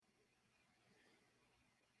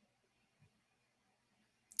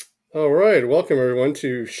All right, welcome everyone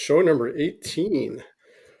to show number 18.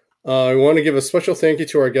 I want to give a special thank you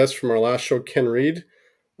to our guest from our last show, Ken Reed.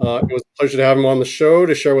 It was a pleasure to have him on the show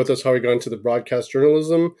to share with us how he got into the broadcast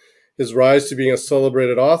journalism, his rise to being a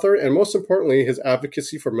celebrated author, and most importantly, his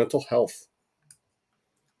advocacy for mental health.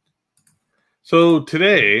 So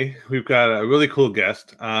today we've got a really cool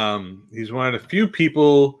guest. He's one of the few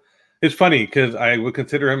people. It's funny because I would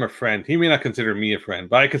consider him a friend. He may not consider me a friend,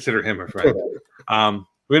 but I consider him a friend.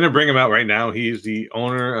 We're going to bring him out right now. He's the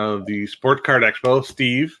owner of the Sports Card Expo,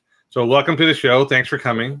 Steve. So welcome to the show. Thanks for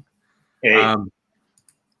coming. Hey. I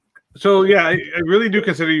really do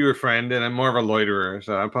consider you a friend, and I'm more of a loiterer.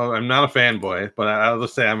 So I'm not a fanboy, but I'll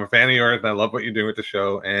just say I'm a fan of yours, and I love what you're doing with the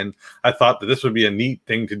show. And I thought that this would be a neat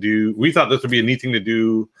thing to do. We thought this would be a neat thing to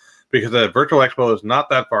do because the virtual expo is not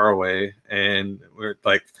that far away, and we're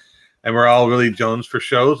all really Jones for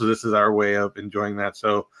shows. So this is our way of enjoying that.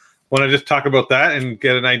 So want to just talk about that and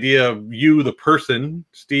get an idea of you, the person,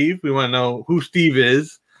 Steve. We want to know who Steve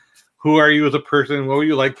is. Who are you as a person? What were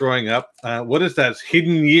you like growing up? What is that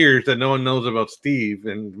hidden years that no one knows about Steve?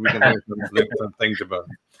 And we can learn some things about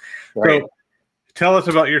him. Right. So tell us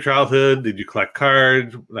about your childhood. Did you collect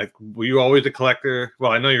cards? Like, were you always a collector?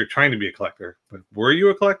 Well, I know you're trying to be a collector, but were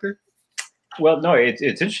you a collector? Well, no, it's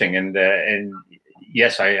interesting. And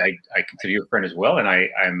yes, I consider you a friend as well. And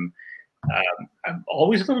I'm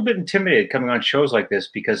always a little bit intimidated coming on shows like this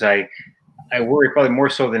because I worry probably more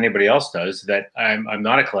so than anybody else does that I'm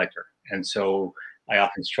not a collector. And so I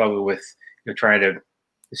often struggle with trying to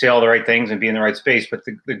say all the right things and be in the right space. But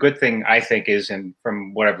the good thing I think is, and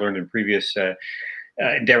from what I've learned in previous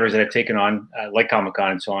endeavors that I've taken on, like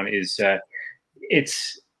Comic-Con and so on, is I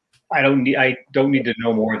don't need to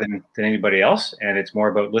know more than anybody else. And it's more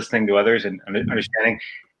about listening to others and understanding.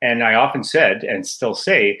 And I often said and still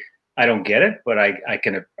say, I don't get it, but I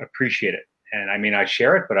can appreciate it. And I mean, I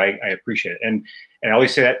share it, but I appreciate it. And I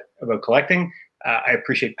always say that about collecting. I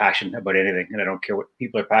appreciate passion about anything, and I don't care what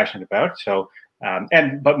people are passionate about. So,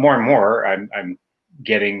 but more and more, I'm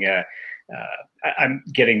getting I'm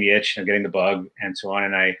getting the itch, I'm getting the bug, and so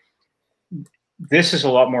on. And this is a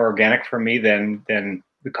lot more organic for me than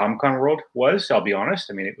the Comic-Con world was. I'll be honest.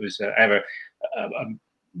 I mean, it was I have a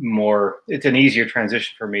more. It's an easier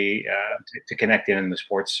transition for me to connect in the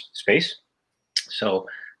sports space. So.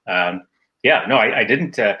 I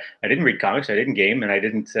didn't read comics. I didn't game, and I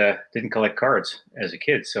didn't collect cards as a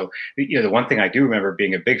kid. So, the one thing I do remember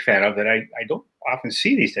being a big fan of that I don't often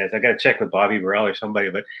see these days. I got to check with Bobby Burrell or somebody,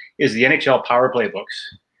 but is the NHL Power Play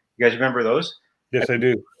books. You guys remember those? Yes, I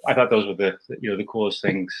do. I thought those were the coolest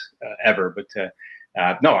things ever. But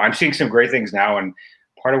no, I'm seeing some great things now, and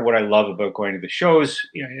part of what I love about going to the shows,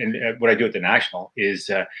 and what I do at the National is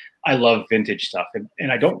I love vintage stuff,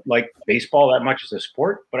 and I don't like baseball that much as a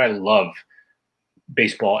sport, but I love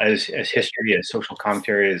baseball as history, as social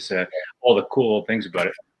commentary, as all the cool things about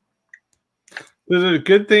it. There's a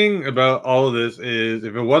good thing about all of this is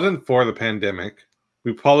if it wasn't for the pandemic,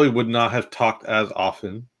 we probably would not have talked as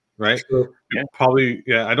often, right? Sure. Yeah. Probably,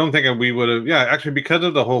 yeah. I don't think we would have. Yeah, actually, because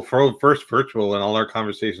of the whole first virtual and all our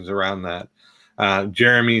conversations around that,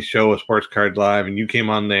 Jeremy's show was Sports Card Live, and you came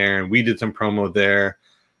on there, and we did some promo there.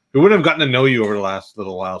 We wouldn't have gotten to know you over the last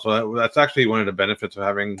little while. So that's actually one of the benefits of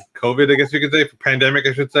having COVID, I guess you could say, for pandemic,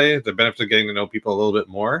 I should say, the benefits of getting to know people a little bit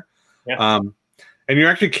more. Yeah. And you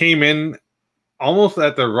actually came in almost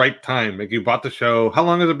at the right time. Like, you bought the show. How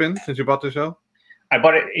long has it been since you bought the show? I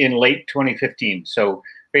bought it in late 2015. So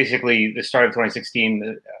basically the start of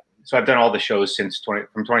 2016. So I've done all the shows from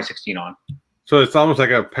 2016 on. So it's almost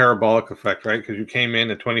like a parabolic effect, right? Because you came in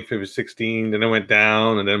at 2016, then it went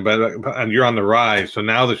down, and you're on the rise. So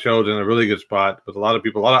now the show's in a really good spot with a lot of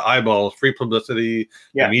people, a lot of eyeballs, free publicity,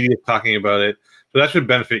 the media talking about it. So that should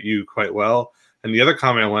benefit you quite well. And the other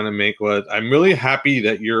comment I want to make was I'm really happy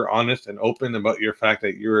that you're honest and open about your fact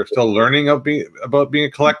that you're still learning about being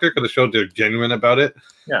a collector, because the shows are genuine about it.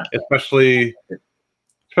 Yeah. Especially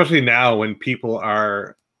now when people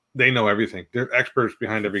they know everything. They're experts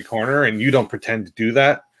behind every corner, and you don't pretend to do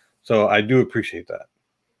that. So I do appreciate that.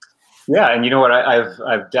 Yeah, and you know what?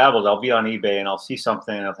 I've dabbled. I'll be on eBay and I'll see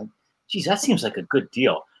something and I'll think, geez, that seems like a good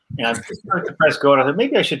deal. And I'm just starting to press go, and I thought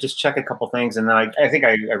maybe I should just check a couple things. And then I think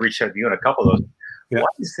I reached out to you on a couple of those. Yeah. Why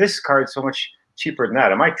is this card so much cheaper than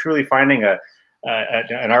that? Am I truly finding an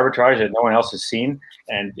arbitrage that no one else has seen?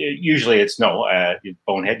 And usually it's no. You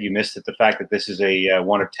bonehead, you missed it. The fact that this is a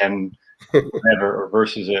 1 of 10 whatever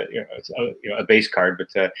versus a base card,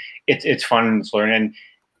 but it's fun and it's learning.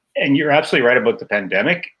 And you're absolutely right about the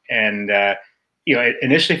pandemic. And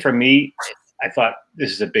initially for me, I thought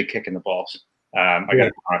this is a big kick in the balls. I got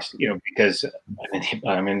to be honest, because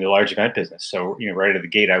I'm in the large event business. So, right out of the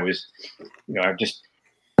gate, I was, I've just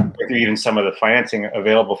even some of the financing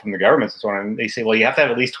available from the governments and so on. And they say, well, you have to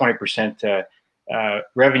have at least 20%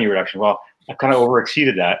 revenue reduction. Well, I kind of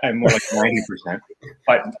overexceeded that. I'm more like 90%.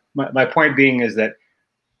 But my point being is that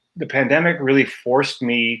the pandemic really forced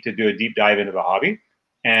me to do a deep dive into the hobby.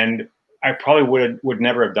 And I probably would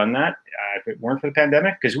never have done that if it weren't for the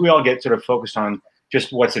pandemic, because we all get sort of focused on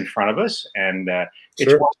just what's in front of us. And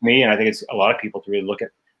it's forced me, and I think it's a lot of people, to really look at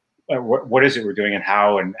what is it we're doing and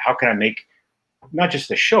how can I make not just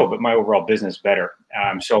the show, but my overall business better.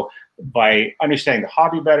 So by understanding the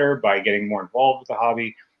hobby better, by getting more involved with the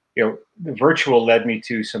hobby, the virtual led me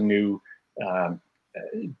to some new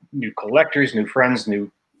collectors, new friends,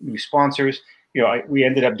 new sponsors. We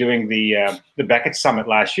ended up doing the Beckett Summit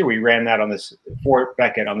last year. We ran that for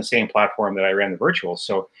Beckett on the same platform that I ran the virtual.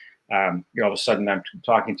 So all of a sudden I'm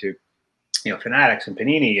talking to Fanatics and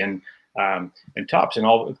Panini and Topps and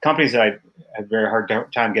all the companies that I had very hard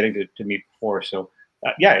time getting to meet before. So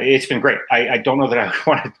it's been great. I don't know that I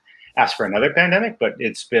want to ask for another pandemic, but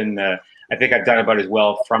it's been I think I've done about as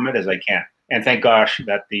well from it as I can. And thank gosh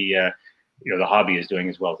that the hobby is doing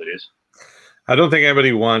as well as it is. I don't think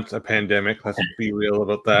anybody wants a pandemic. Let's be real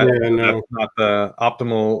about that. Yeah, no. That's not the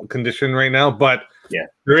optimal condition right now, but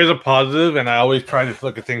there is a positive, and I always try to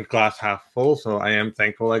look at things glass half full. So I am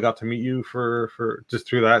thankful I got to meet you for just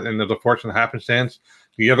through that, and there's a fortunate happenstance.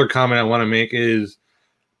 The other comment I want to make is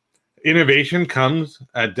innovation comes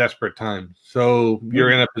at desperate times. So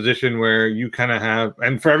you're in a position where you kind of have,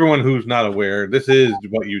 and for everyone who's not aware, this is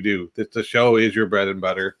what you do. The show is your bread and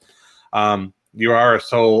butter. You are a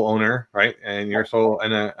sole owner, right? And you're sole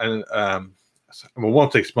and I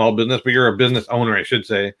won't say small business, but you're a business owner, I should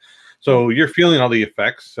say. So you're feeling all the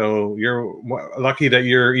effects. So you're lucky that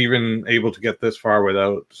you're even able to get this far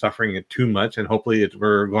without suffering it too much. And hopefully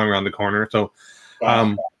we're going around the corner. So, so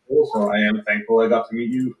I am thankful I got to meet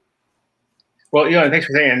you. Well, thanks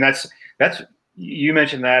for saying. And that's you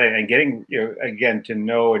mentioned that, and getting again to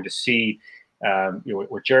know and to see.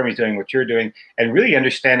 What Jeremy's doing, what you're doing, and really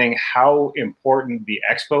understanding how important the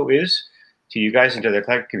expo is to you guys and to the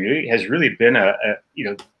collector community has really been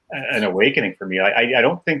an awakening for me. I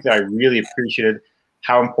don't think that I really appreciated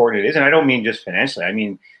how important it is, and I don't mean just financially. I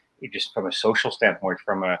mean just from a social standpoint,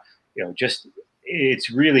 from a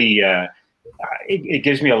it's really it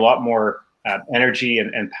gives me a lot more energy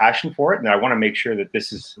and passion for it, and I want to make sure that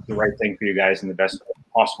this is the right thing for you guys in the best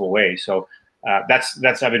possible way. So. That's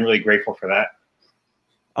I've been really grateful for that.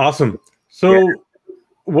 Awesome. So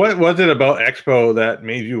what was it about Expo that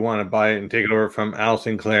made you want to buy it and take it over from Al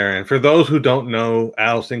Sinclair? And for those who don't know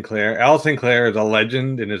Al Sinclair is a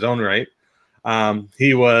legend in his own right.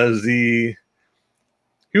 He was a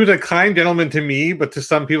kind gentleman to me, but to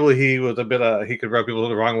some people he was a bit he could rub people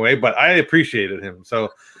the wrong way, but I appreciated him. So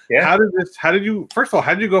how did you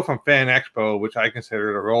go from Fan Expo, which I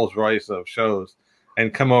consider the Rolls Royce of shows,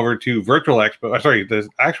 and come over to virtual expo, the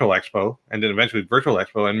actual expo, and then eventually virtual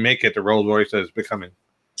expo, and make it the Rolls Royce that it's becoming?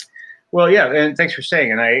 Well, and thanks for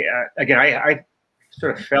saying. And I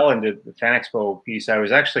sort of fell into the Fan Expo piece.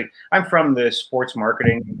 I'm from the sports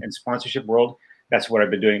marketing and sponsorship world. That's what I've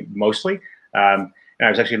been doing mostly. And I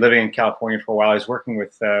was actually living in California for a while. I was working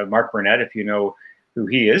with Mark Burnett, if you know who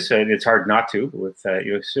he is, and it's hard not to, with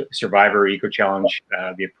Survivor, Eco Challenge,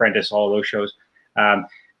 The Apprentice, all those shows.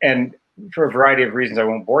 And for a variety of reasons I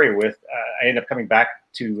won't bore you with, I ended up coming back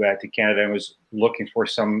to Canada and was looking for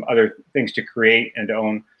some other things to create and to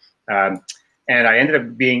own. And I ended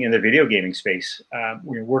up being in the video gaming space.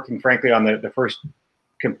 We were working, frankly, on the first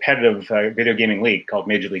competitive video gaming league called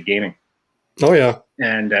Major League Gaming. Oh, yeah.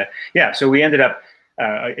 And so we ended up,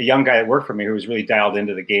 a young guy that worked for me who was really dialed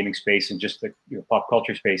into the gaming space and just the pop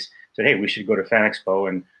culture space said, hey, we should go to Fan Expo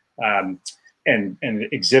and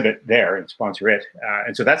exhibit there and sponsor it.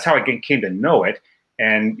 And so that's how I came to know it.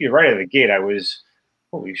 And right out of the gate, I was,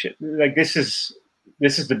 holy shit, like this is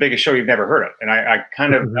the biggest show you've never heard of. And I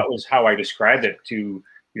kind of, that was how I described it to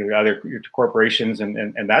other to corporations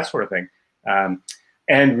and that sort of thing.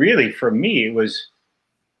 And really for me, it was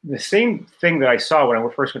the same thing that I saw when I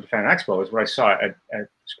first went to Fan Expo is what I saw at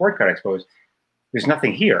Sport Card Expos. There's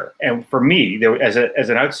nothing here. And for me, as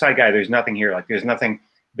an outside guy, there's nothing here. Like there's nothing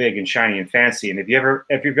big and shiny and fancy. And if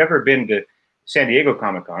you've ever been to San Diego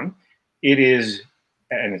Comic-Con, it is,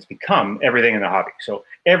 and it's become everything in the hobby. So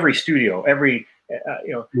every studio, every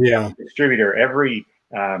distributor, every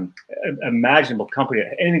imaginable company,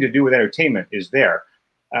 anything to do with entertainment is there.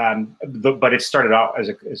 But it started out as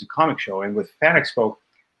a comic show, and with Fan Expo,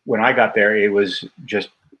 when I got there, it was just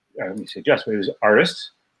it was artists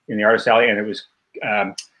in the artist alley, and it was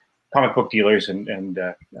comic book dealers and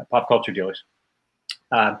pop culture dealers.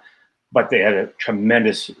 But they had a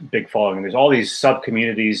tremendous big following. There's all these sub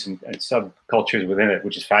communities and subcultures within it,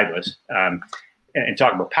 which is fabulous. And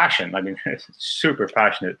talk about passion. I mean, super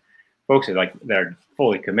passionate folks that are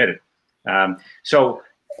fully committed. So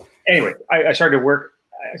anyway, I started to work.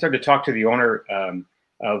 I started to talk to the owner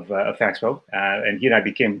of FanExpo, and he and I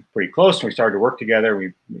became pretty close. And we started to work together.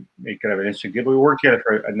 We made kind of an instant deal. We worked together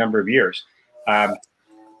for a number of years.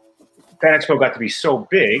 FanExpo got to be so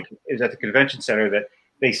big, is at the convention center, that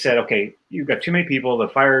they said, okay, you've got too many people. The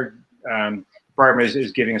fire department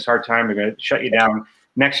is giving us a hard time. They're going to shut you down.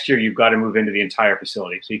 Next year, you've got to move into the entire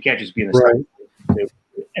facility. So you can't just be in the Right.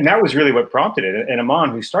 And that was really what prompted it. And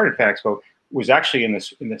Aman, who started FanExpo, was actually in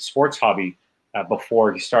the sports hobby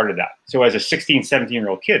before he started that. So as a 16,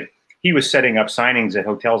 17-year-old kid, he was setting up signings at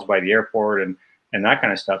hotels by the airport and that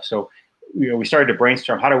kind of stuff. So we started to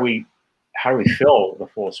brainstorm, how do we fill the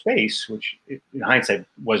full space, which in hindsight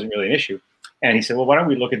wasn't really an issue. And he said, well, why don't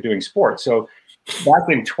we look at doing sports? So back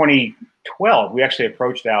in 2012, we actually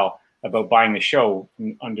approached Al about buying the show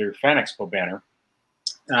under FanExpo banner.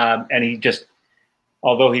 And he just,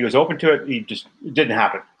 although he was open to it, it didn't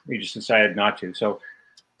happen. He just decided not to. So,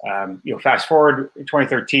 fast forward in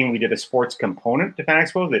 2013, we did a sports component to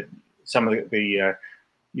FanExpo that some of the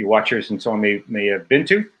you watchers and so on may have been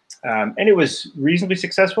to. And it was reasonably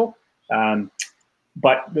successful.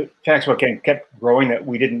 But the FanExpo kept growing that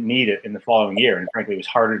we didn't need it in the following year. And frankly, it was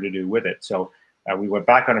harder to do with it. So we went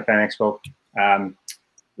back on a FanExpo.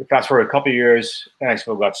 Fast forward a couple of years,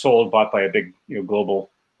 FanExpo got sold, bought by a big global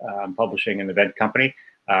publishing and event company.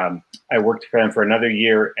 I worked for them for another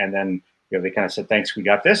year, and then they kind of said, thanks, we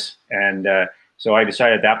got this. And so I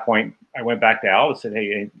decided at that point, I went back to Al and said,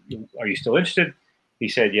 hey, are you still interested? He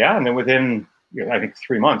said, yeah. And then within, I think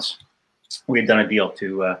 3 months, we had done a deal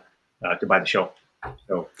to buy the show.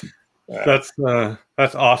 So that's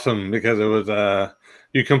awesome, because it was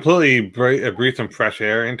you completely breathed some fresh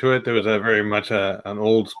air into it. There was a very much an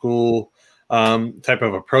old school type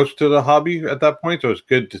of approach to the hobby at that point. So it's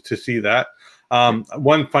good to see that.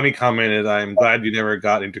 One funny comment is, I'm glad you never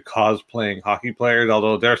got into cosplaying hockey players,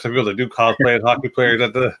 although there are some people that do cosplay as hockey players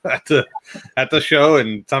at the show,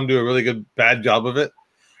 and some do a really bad job of it.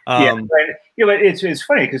 But it's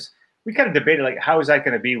funny because we kind of debated, like, how is that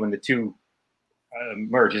going to be when the two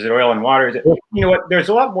merge? Is it oil and water? Is it, there's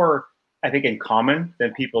a lot more, I think, in common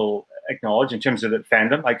than people acknowledge in terms of the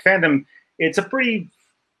fandom. Like fandom, it's a pretty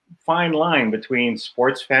fine line between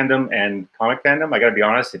sports fandom and comic fandom. I got to be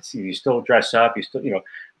honest; it's, you still dress up, you still,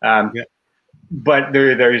 but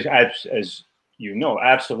there's, as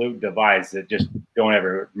absolute divides that just don't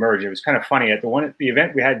ever merge. It was kind of funny at the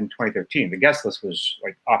event we had in 2013. The guest list was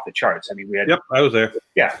like off the charts. I mean, we had I was there.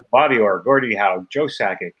 Yeah, Bobby Orr, Gordie Howe, Joe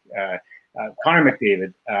Sakic, Connor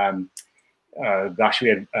McDavid. We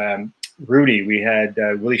had Rudy. We had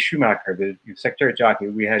Willie Schumacher, the Secretary of Jockey.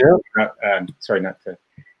 We had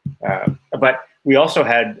but we also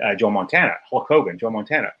had Joe Montana, Hulk Hogan, Joe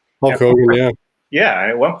Montana. Hulk Hogan, yeah.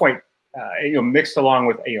 And at one point, mixed along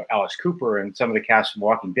with Alice Cooper and some of the cast from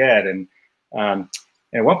Walking Dead, and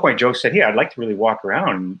at one point Joe said, "Hey, I'd like to really walk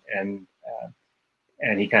around," and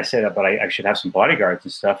he kind of said, "But I should have some bodyguards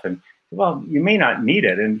and stuff." And well, you may not need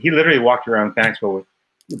it. And he literally walked around FanExpo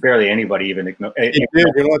with barely anybody even. He did.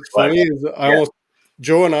 What's funny is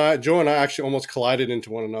Joe and I actually almost collided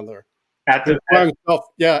into one another. At that expo.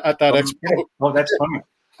 Oh, that's funny.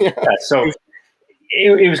 So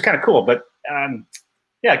it was kind of cool, but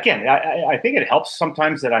again, I think it helps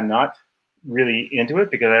sometimes that I'm not really into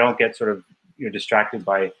it, because I don't get sort of distracted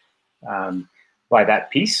by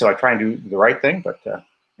that piece. So I try and do the right thing. But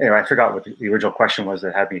anyway, I forgot what the original question was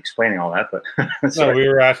that had me explaining all that. But no, we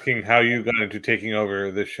were asking how you got into taking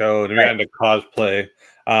over the show and we got into cosplay.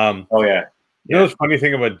 The funny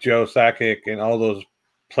thing about Joe Sakic and all those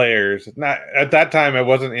players, not at that time, I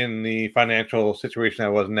wasn't in the financial situation I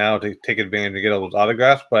was now to take advantage and get all those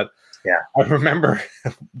autographs, but I remember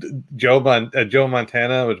Joe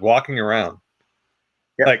Montana was walking around,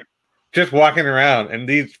 like just walking around, and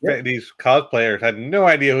these cosplayers had no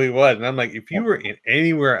idea who he was, and I'm like, if you were in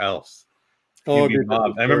anywhere else, you'd be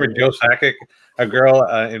mobbed. I remember Joe Sakic, a girl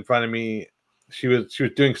in front of me, she was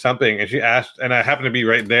doing something, and she asked, and I happened to be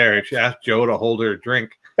right there, and she asked Joe to hold her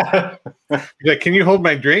drink. He's like, "Can you hold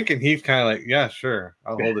my drink?" And he's kind of like, "Yeah, sure,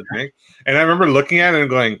 I'll hold the drink." And I remember looking at it and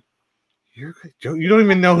going, "You're Joe, you don't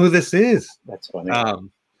even know who this is." That's funny. But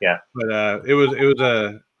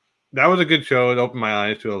that was a good show. It opened my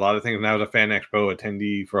eyes to a lot of things, and I was a FanExpo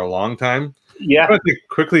attendee for a long time. Yeah. I want to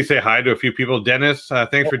quickly say hi to a few people. Dennis,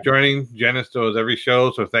 thanks for joining. Dennis does every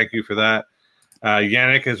show, so thank you for that.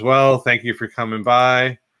 Yannick as well, thank you for coming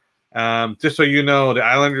by. Just so you know, the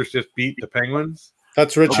Islanders just beat the Penguins.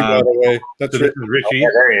 That's Richie, by the way. That's so this is Richie. Yeah,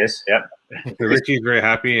 there he is. Yep. So Richie's very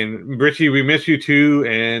happy, and Richie, we miss you too.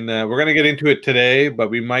 And we're going to get into it today, but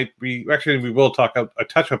we will talk a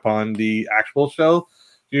touch upon the actual show.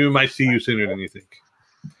 You might see you sooner than you think.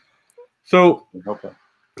 So,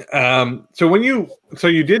 so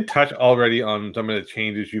you did touch already on some of the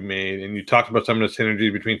changes you made, and you talked about some of the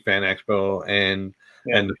synergies between Fan Expo and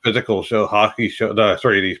the physical show, hockey show. The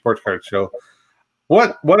sports card show.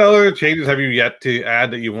 What other changes have you yet to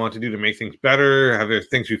add that you want to do to make things better? Have there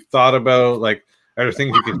things you've thought about? Like, are there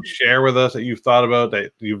things you can share with us that you've thought about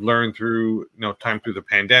that you've learned through time through the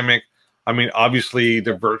pandemic? I mean, obviously,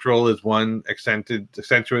 the virtual is one accent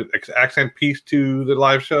piece to the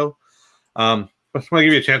live show. I just want to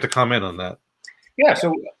give you a chance to comment on that. Yeah,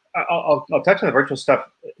 so I'll touch on the virtual stuff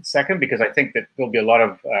second, because I think that there'll be a lot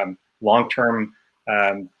of long-term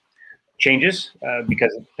changes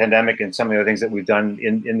because of the pandemic and some of the other things that we've done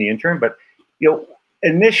in the interim. But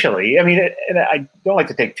initially, I mean, and I don't like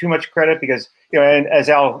to take too much credit because and as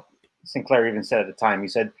Al Sinclair even said at the time, he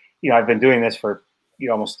said, I've been doing this for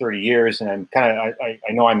almost 30 years, and I'm I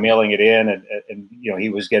know I'm mailing it in, and he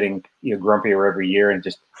was getting grumpier every year and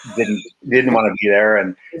just didn't want to be there.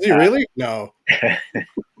 And is he really? No,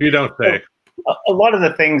 you don't say. A lot of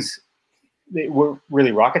the things were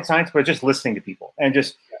really rocket science, but just listening to people and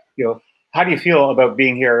just how do you feel about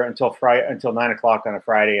being here until 9 o'clock on a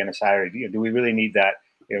Friday and a Saturday? Do we really need that?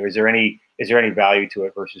 Is there any value to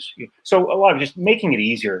it versus? So a lot of just making it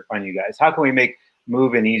easier on you guys. How can we make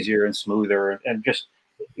moving easier and smoother and just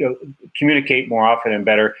communicate more often and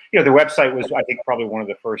better? The website was, I think, probably one of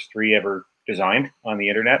the first 3 ever designed on the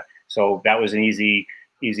internet. So that was an easy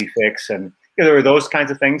fix, and there were those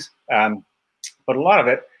kinds of things. But a lot of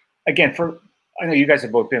it, again, I know you guys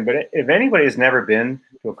have both been, but if anybody has never been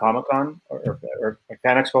to a Comic-Con or a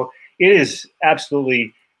Fan Expo, it is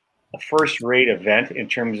absolutely a first-rate event in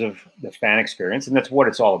terms of the fan experience, and that's what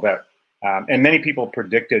it's all about. And many people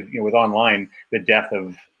predicted, with online, the death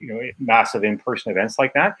of massive in-person events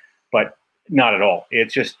like that, but not at all.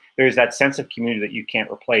 It's just there's that sense of community that you can't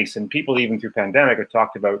replace, and people even through pandemic have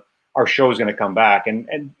talked about our show is going to come back,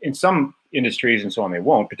 and in some industries and so on they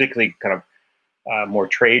won't, particularly kind of more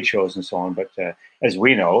trade shows and so on. But as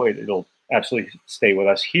we know, it'll absolutely stay with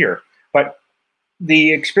us here. But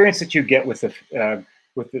the experience that you get with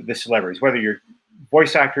the celebrities, whether you're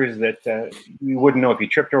voice actors that you wouldn't know if you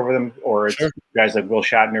tripped over them, or it's guys like Will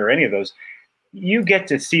Shatner or any of those, you get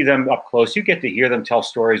to see them up close. You get to hear them tell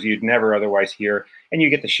stories you'd never otherwise hear, and you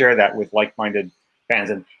get to share that with like-minded fans.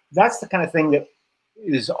 And that's the kind of thing that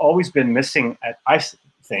has always been missing I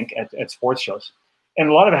think at sports shows. And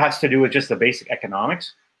a lot of it has to do with just the basic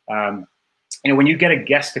economics. When you get a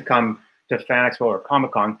guest to come to Fan Expo or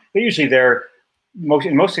Comic-Con, they're usually there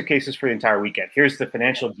in most of the cases for the entire weekend. Here's the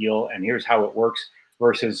financial deal, and here's how it works.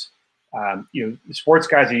 Versus, the sports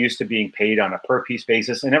guys are used to being paid on a per piece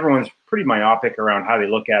basis, and everyone's pretty myopic around how they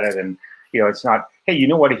look at it. And it's not, hey, you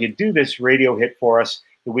know what? If you do this radio hit for us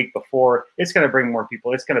the week before, it's going to bring more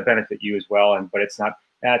people. It's going to benefit you as well. But it's not.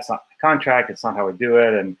 That's not the contract. It's not how we do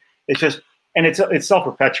it. And it's just. And it's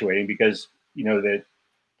self-perpetuating because the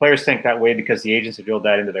players think that way because the agents have drilled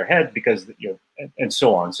that into their head because and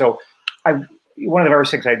so on. So one of the first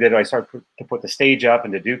things I did, I started to put the stage up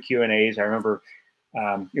and to do Q&As. I remember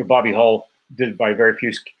Bobby Hull did my very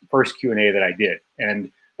first Q&A that I did,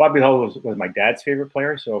 and Bobby Hull was my dad's favorite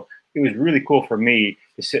player, so it was really cool for me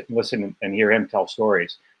to sit and listen and hear him tell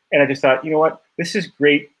stories. And I just thought, you know what, this is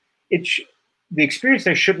great. The experience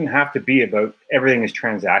there shouldn't have to be about everything is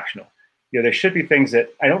transactional. There should be things that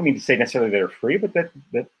I don't mean to say necessarily that are free, but that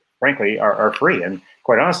frankly are free. And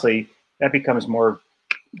quite honestly, that becomes more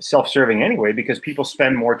self-serving anyway because people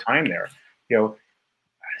spend more time there.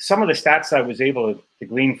 Some of the stats I was able to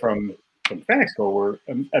glean from Fan Expo were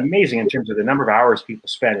amazing in terms of the number of hours people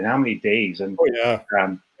spend and how many days. And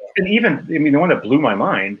and even the one that blew my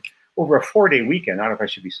mind, over a 4-day weekend. I don't know if I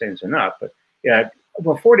should be saying this enough, but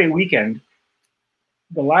over a 4-day weekend,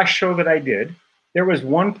 the last show that I did, there was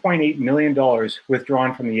 $1.8 million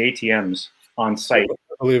withdrawn from the ATMs on site.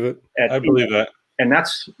 I believe it. I believe that. And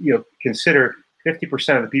that's, consider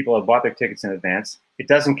 50% of the people have bought their tickets in advance. It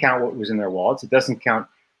doesn't count what was in their wallets. It doesn't count,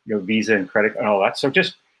 Visa and credit and all that. So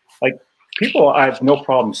just like people, I have no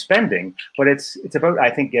problem spending, but it's about, I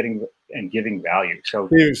think, getting and giving value. So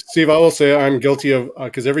Steve, I will say I'm guilty of,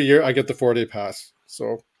 because every year I get the 4-day pass.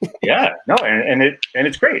 So yeah, no, and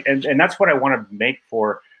it's great. And that's what I want to make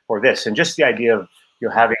for this, and just the idea of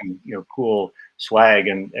having cool swag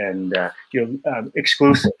and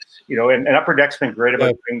exclusives, and Upper Deck's been great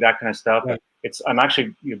about doing that kind of stuff. Yeah. I'm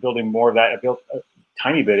actually building more of that. I built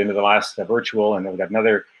tiny bit into the last virtual, and we've got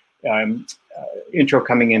another intro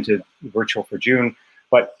coming into virtual for June.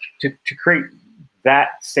 But to create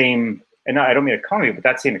that same, and I don't mean economy, but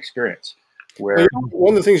that same experience. Where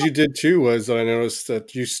one of the things you did too was I noticed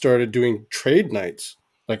that you started doing trade nights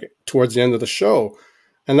like towards the end of the show.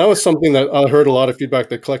 And that was something that I heard a lot of feedback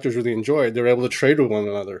that collectors really enjoyed. They were able to trade with one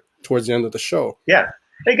another towards the end of the show. Yeah.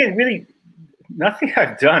 Again, really, nothing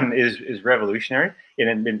I've done is revolutionary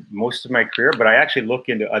in most of my career, but I actually look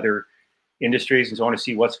into other industries and so on to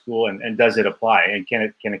see what's cool and does it apply and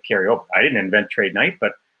can it carry over. I didn't invent trade night,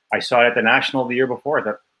 but I saw it at the National the year before. I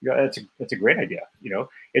thought, that's a great idea.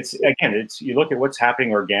 It's you look at what's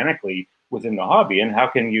happening organically within the hobby and how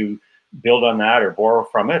can you build on that or borrow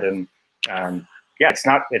from it. And it's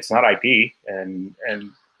not IP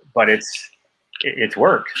but it's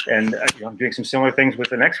worked. And I'm doing some similar things with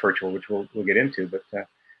the next virtual, which we'll get into. But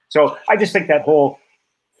so I just think that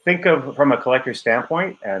think of from a collector's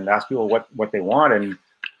standpoint and ask people what they want and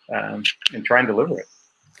try and deliver it.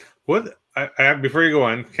 What before you go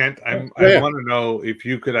on, Kent, I want to know if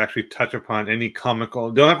you could actually touch upon any comical.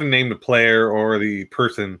 Don't have to name the player or the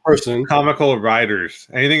person. Comical riders.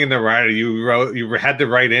 Anything in the rider you had to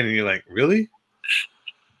write in, and you're like, really?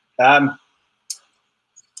 Well,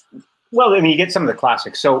 I mean, you get some of the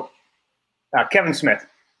classics. So Kevin Smith,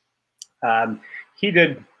 he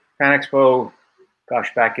did Fan Expo,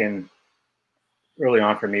 back in early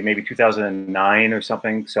on for me, maybe 2009 or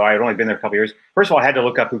something. So I had only been there a couple of years. First of all, I had to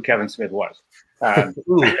look up who Kevin Smith was. Yeah,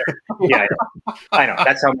 I know.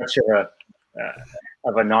 That's how much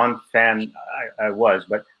of a non-fan I was.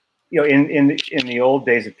 But in the old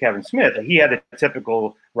days of Kevin Smith, he had a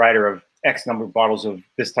typical rider of X number of bottles of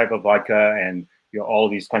this type of vodka and all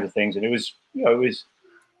of these kinds of things. And it was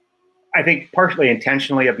I think partially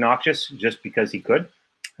intentionally obnoxious just because he could.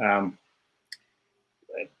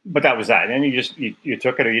 But that was that, and you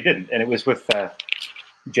took it or you didn't, and it was with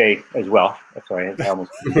Jay as well. Sorry, I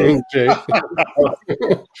almost Jay.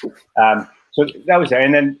 So that was there,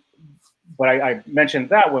 and then, but I mentioned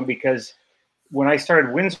that one because when I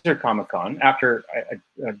started Windsor Comic Con after I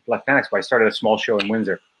left Fan Expo, I started a small show in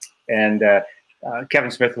Windsor, and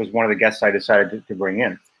Kevin Smith was one of the guests I decided to bring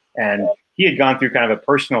in, and he had gone through kind of a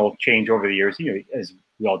personal change over the years. As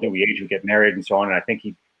we all do, we age, we get married, and so on, and I think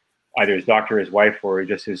he. Either his doctor, his wife, or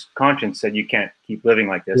just his conscience said, you can't keep living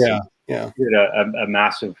like this. Yeah. He did a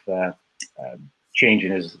massive change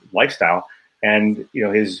in his lifestyle. And,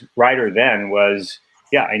 his rider then was,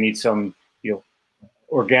 I need some,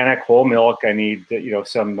 organic whole milk. I need,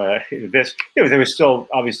 some this. There was still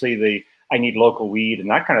obviously I need local weed and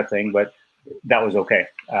that kind of thing, but that was okay.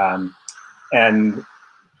 And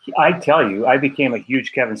I tell you, I became a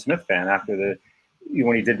huge Kevin Smith fan after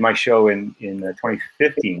when he did my show in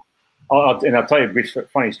 2015. I'll tell you a brief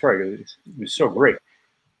funny story. It was so great.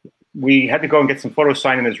 We had to go and get some photos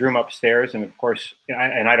signed in his room upstairs, and of course,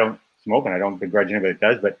 I don't smoke, and I don't begrudge anybody that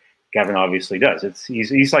does, but Kevin obviously does.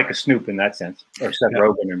 He's like a Snoop in that sense, or Seth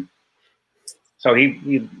Rogen, and so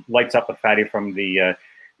he lights up a fatty from the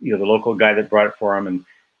the local guy that brought it for him, and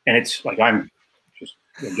it's like I'm just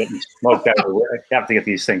getting smoked out. I have to get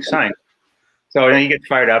these things signed. So then he gets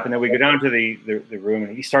fired up, and then we go down to the room,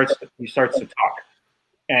 and he starts to talk.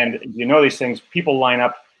 And these things, people line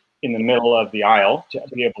up in the middle of the aisle to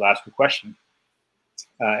be able to ask a question.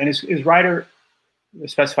 And his rider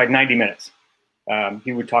specified 90 minutes.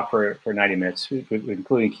 He would talk for 90 minutes,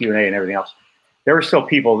 including Q&A and everything else. There were still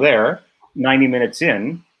people there, 90 minutes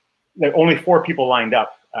in. There were only 4 people lined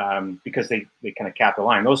up because they kind of capped the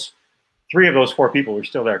line. 3 of those 4 people were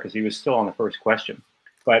still there because he was still on the first question.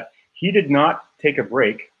 But he did not take a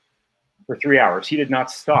break for 3 hours. He did not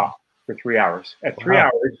stop for 3 hours. At 3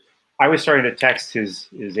 hours, I was starting to text his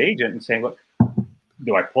agent and saying, look,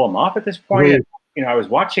 do I pull him off at this point? And, I was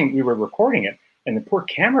watching, we were recording it, and the poor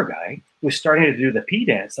camera guy was starting to do the pee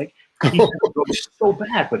dance. Like, he was so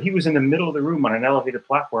bad, but he was in the middle of the room on an elevated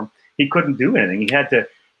platform. He couldn't do anything. And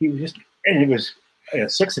it was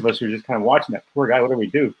 6 of us who were just kind of watching that poor guy. What do we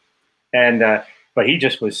do? And, but he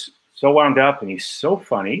just was so wound up, and he's so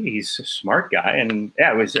funny. He's a smart guy. And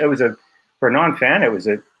yeah, it was for a non-fan,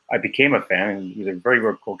 I became a fan, and it was a very,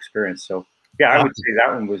 very cool experience. So yeah, I would say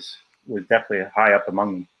that one was definitely high up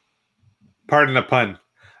among them. Pardon the pun.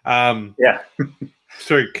 Yeah.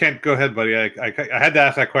 Sorry, Kent, go ahead, buddy. I had to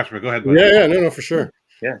ask that question, but go ahead, buddy. Yeah, no, for sure.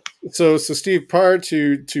 Yeah. So Steve, prior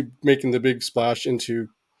to making the big splash into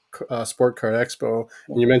Sport Card Expo,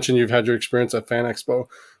 and you mentioned you've had your experience at Fan Expo,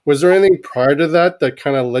 was there anything prior to that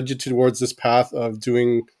kind of led you towards this path of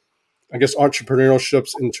doing, I guess, entrepreneurial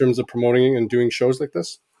in terms of promoting and doing shows like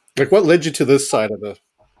this? Like, what led you to this side of it?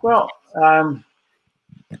 Well,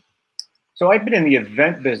 So I've been in the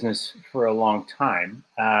event business for a long time.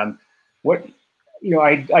 I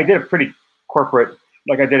did a pretty corporate,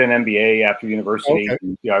 like I did an MBA after university. Okay.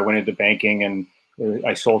 And, I went into banking and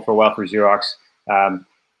I sold for a while for Xerox.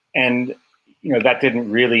 And that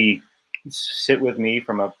didn't really sit with me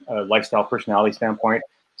from a lifestyle personality standpoint.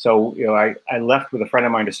 So, I left with a friend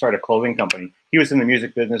of mine to start a clothing company. He was in the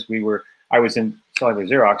music business. I was in selling for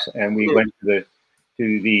Xerox, and we went to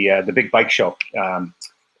the big bike show,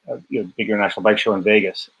 big international bike show in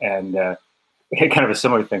Vegas, and kind of a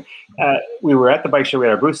similar thing. We were at the bike show. We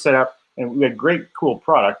had our booth set up, and we had great, cool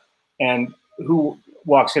product. And who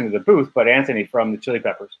walks into the booth but Anthony from the Chili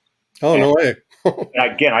Peppers? Oh, no way.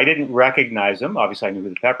 And again, I didn't recognize him. Obviously, I knew who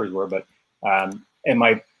the Peppers were, but and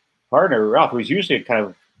my partner Ralph, who was usually a kind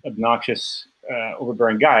of obnoxious,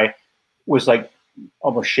 overbearing guy, was like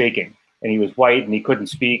almost shaking, and he was white and he couldn't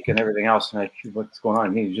speak and everything else. And what's going on?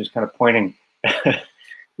 And he was just kind of pointing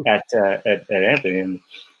at Anthony. And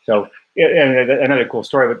so, and another cool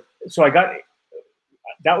story. But so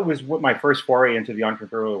that was what my first foray into the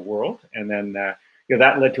entrepreneurial world, and then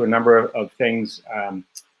that led to a number of things.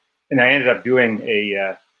 And I ended up doing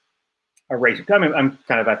a race. I'm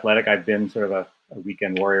kind of athletic. I've been sort of a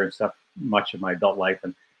weekend warrior and stuff much of my adult life,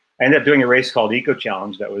 and I ended up doing a race called Eco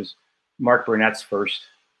Challenge. That was Mark Burnett's first.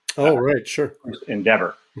 Right, sure. First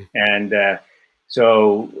endeavor, and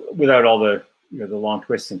so without all the the long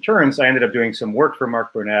twists and turns, I ended up doing some work for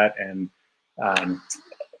Mark Burnett, and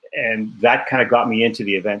that kind of got me into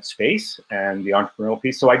the event space and the entrepreneurial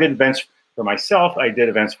piece. So I did events for myself. I did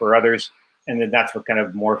events for others. And then that's what kind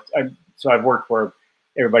of morphed. So I've worked for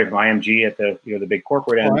everybody from IMG at the the big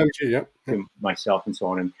corporate end, IMG, to myself and so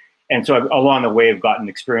on. And so along the way, I've gotten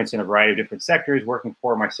experience in a variety of different sectors, working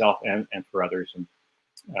for myself and for others. And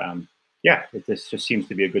this just seems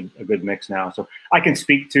to be a good mix now. So I can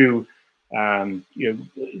speak to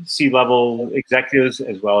C-level executives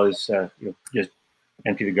as well as just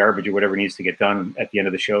empty the garbage or whatever needs to get done at the end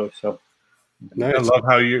of the show. So. Nice. I love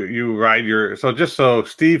how you ride just so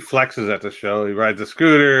Steve flexes at the show. He rides a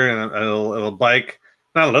scooter and a little bike,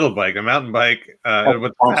 not a little bike, a mountain bike. That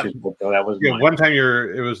was one time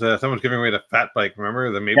it was someone's giving away the fat bike.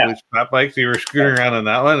 Remember the Maple Leaf fat bike? So you were scooting around on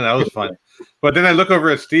that one, and that was fun. But then I look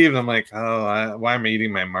over at Steve and I'm like, why am I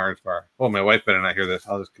eating my Mars bar? Oh, my wife better not hear this.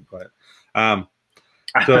 I'll just keep quiet.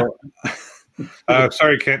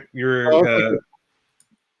 Sorry, Kent. You're.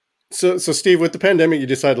 So Steve, with the pandemic, you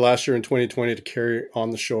decided last year in 2020 to carry on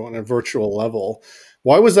the show on a virtual level.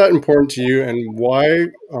 Why was that important to you, and why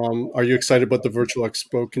are you excited about the Virtual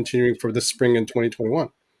Expo continuing for this spring in 2021?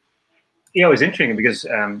 Yeah, it was interesting because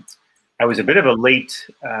I was a bit of a late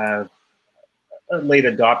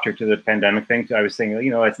adopter to the pandemic thing. So I was thinking,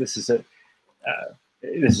 this is a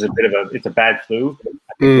bit of it's a bad flu.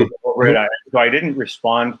 So I didn't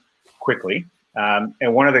respond quickly.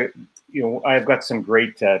 And one of the I've got some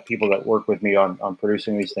great people that work with me on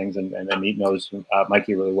producing these things, and Amit knows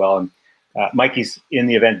Mikey really well. And Mikey's in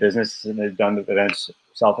the event business and has done the events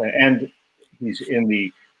himself, and he's in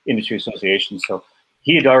the industry association. So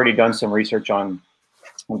he had already done some research on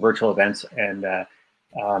virtual events, and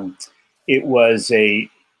it was we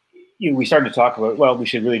started to talk about, well, we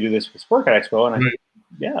should really do this with Sportcat Expo, and I said,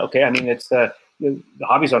 yeah, okay. I mean, it's the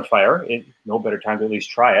hobby's on fire. No better time to at least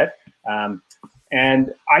try it.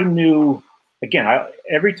 And I knew, again,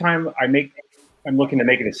 every time I'm looking to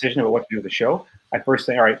make a decision about what to do with the show, I first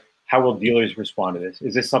think, all right, how will dealers respond to this?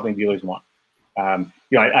 Is this something dealers want? I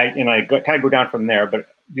kind of go down from there, but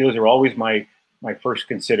dealers are always my first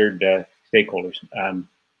considered stakeholders.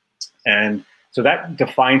 And so that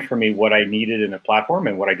defined for me what I needed in a platform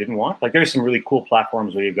and what I didn't want. Like there's some really cool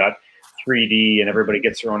platforms where you've got 3D and everybody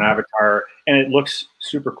gets their own avatar and it looks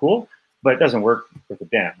super cool, but it doesn't work with a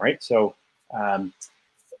damn, right? So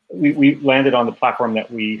we landed on the platform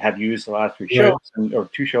that we have used the last 3 shows, or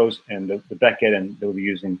 2 shows, and the Beckett, and they'll be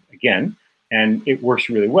using again, and it works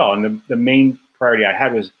really well. And the main priority I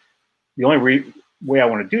had was the only way I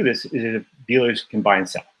want to do this is if dealers can buy and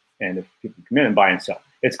sell, and if people come in and buy and sell,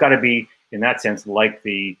 it's got to be in that sense like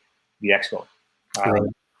the expo,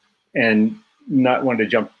 and not wanting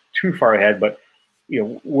to jump too far ahead, but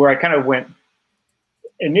where I kind of went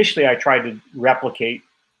initially, I tried to replicate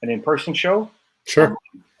an in-person show. Sure.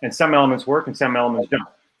 And some elements work and some elements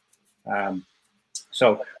don't.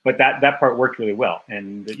 But that part worked really well.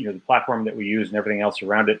 And the platform that we use and everything else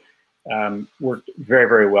around it worked very,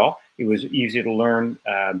 very well. It was easy to learn.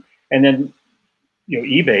 And then,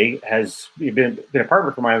 eBay has been a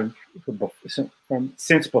partner for mine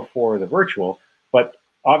since before the virtual, but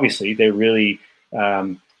obviously they really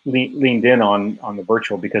leaned in on the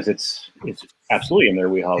virtual because it's absolutely in their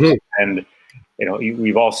wheelhouse. And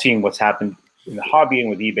we've all seen what's happened in the hobby and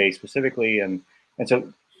with eBay specifically, and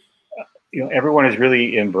so everyone has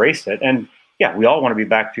really embraced it. And yeah, we all want to be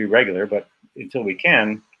back to regular, but until we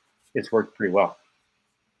can, it's worked pretty well.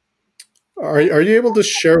 Are you able to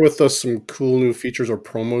share with us some cool new features or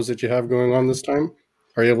promos that you have going on this time?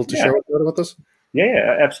 Are you able to share with us?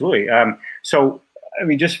 Yeah, absolutely. So, I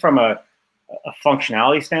mean, just from a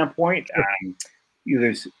functionality standpoint,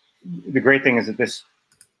 there's the great thing is that this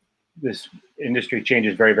industry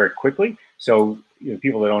changes very, very quickly. So,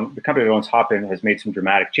 the company that owns Hopin has made some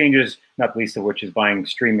dramatic changes, not the least of which is buying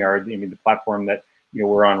StreamYard, the platform that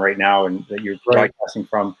we're on right now and that you're broadcasting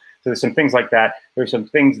from. So there's some things like that. There's some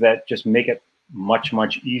things that just make it much,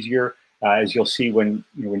 much easier. As you'll see when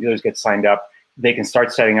dealers get signed up, they can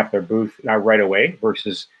start setting up their booth right away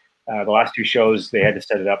versus the last two shows, they had to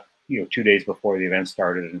set it up 2 days before the event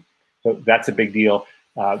started. And so that's a big deal.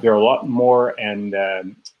 There are a lot more and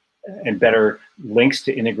better links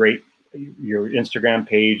to integrate your Instagram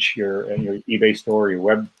page, your eBay store,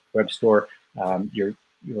 your web store, your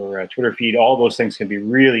Twitter feed. All those things can be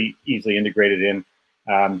really easily integrated in.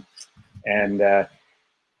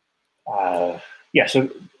 So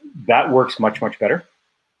that works much, much better.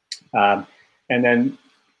 And then,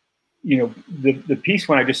 the piece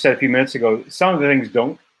when I just said a few minutes ago, some of the things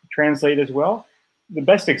don't translate as well. The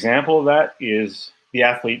best example of that is the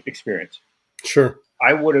athlete experience. Sure.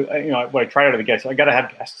 I would have, when I tried out of the guests, I got to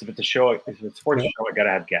have guests. If it's a show, if it's a sports show, I got to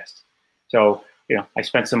have guests. So, I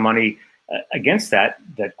spent some money against that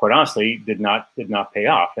quite honestly did not pay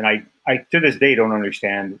off. And I to this day don't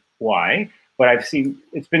understand why, but I've seen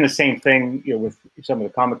it's been the same thing, with some of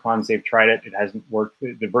the Comic Cons. They've tried it. It hasn't worked.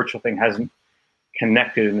 The virtual thing hasn't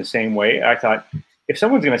connected in the same way. I thought if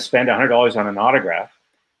someone's going to spend $100 on an autograph,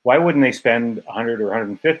 why wouldn't they spend $100 or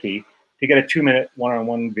 $150 to get a 2-minute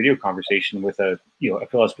one-on-one video conversation with a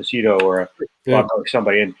Phil Esposito or or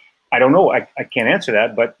somebody? And I don't know. I can't answer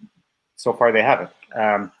that, but so far they haven't.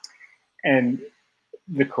 And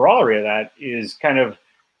the corollary of that is kind of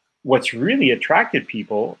what's really attracted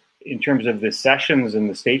people in terms of the sessions and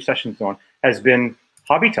the stage sessions on has been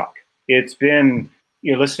hobby talk. It's been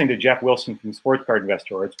listening to Jeff Wilson from Sports Card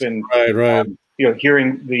Investor. It's been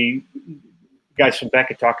hearing the guys from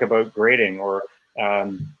Beckett talk about grading or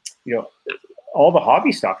all the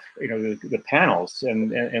hobby stuff. The panels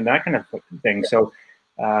and that kind of thing. So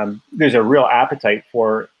there's a real appetite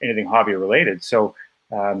for anything hobby related. So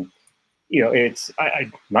I'm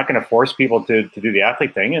not going to force people to do the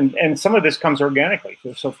athlete thing, and some of this comes organically.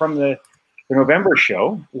 So from the November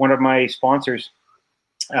show, one of my sponsors,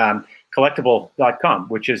 Collectible.com,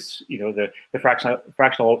 which is the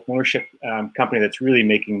fractional ownership company that's really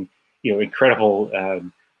making incredible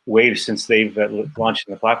waves since they've launched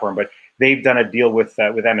in the platform. But they've done a deal with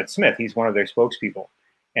Emmett Smith. He's one of their spokespeople,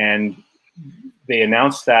 and they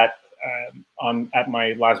announced that at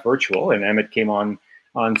my last virtual, and Emmett came on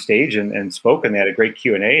stage and spoke, and they had a great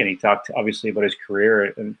Q&A, and he talked obviously about his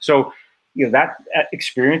career. And so, that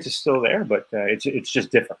experience is still there, but it's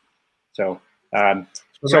just different. So, I'm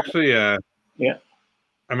actually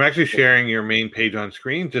sharing your main page on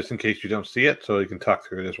screen just in case you don't see it, so you can talk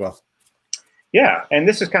through it as well. Yeah, and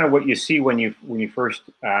this is kind of what you see when you first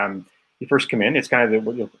come in. It's kind of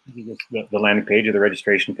the landing page or the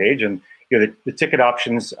registration page, and the ticket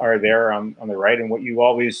options are there on the right. And what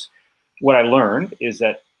I learned is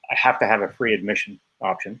that I have to have a free admission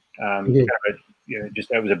option.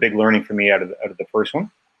 That was a big learning for me out of the first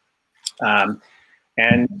one.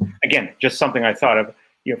 And again, just something I thought of.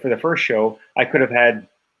 For the first show, I could have had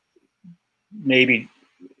maybe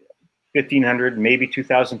 1,500, maybe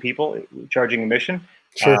 2,000 people charging admission.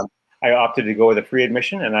 Sure. I opted to go with a free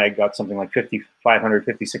admission, and I got something like 5,500,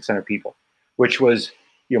 5,600 people, which was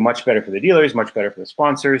much better for the dealers, much better for the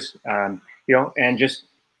sponsors. And just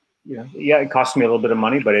it cost me a little bit of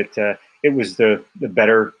money, but it was the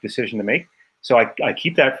better decision to make. So I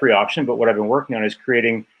keep that free option, but what I've been working on is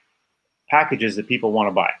creating packages that people want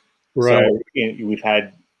to buy. Right. So we've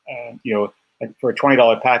had for a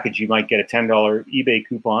 $20 package, you might get a $10 eBay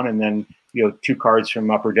coupon and then 2 cards from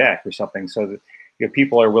Upper Deck or something, so that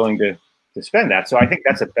people are willing to spend that. So I think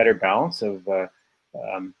that's a better balance of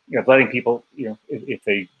letting people if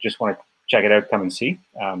they just want to check it out, come and see.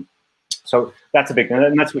 So that's a big thing,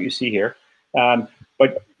 and that's what you see here.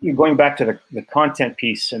 But going back to the content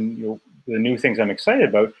piece and the new things I'm excited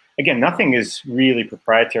about, again, nothing is really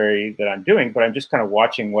proprietary that I'm doing, but I'm just kind of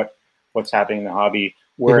watching what's happening in the hobby,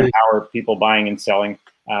 where and how are people buying and selling.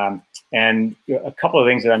 And a couple of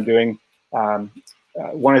things that I'm doing.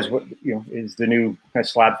 One is is the new kind of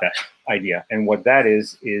Slab Fest idea, and what that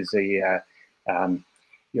is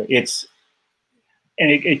it's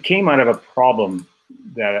it came out of a problem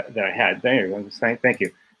that I had. There you go. Thank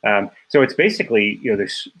you. So it's basically,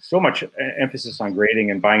 there's so much emphasis on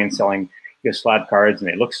grading and buying and selling slab cards, and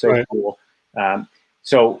they look so cool.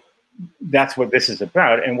 So that's what this is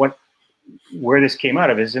about. And where this came out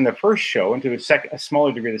of is in the first show, and to a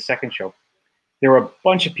smaller degree, the second show, there were a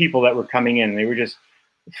bunch of people that were coming in, and they were just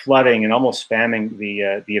flooding and almost spamming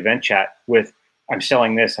the event chat with, I'm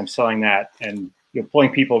selling this, I'm selling that, and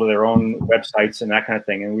pulling people to their own websites and that kind of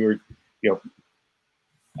thing. And we were,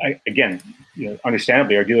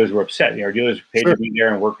 understandably, our dealers were upset. Our dealers were paid to be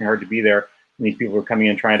there and working hard to be there, and these people were coming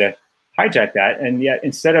in trying to hijack that. And yet,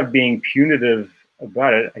 instead of being punitive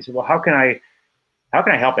about it, I said, well, how can I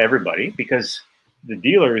help everybody? Because the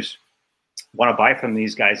dealers want to buy from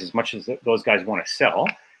these guys as much as those guys want to sell.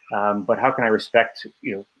 But how can I respect,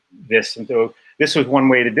 this? And so this was one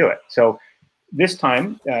way to do it. So this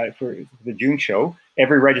time for the June show,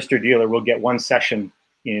 every registered dealer will get one session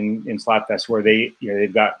in Slabfest where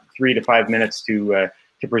they've got 3 to 5 minutes to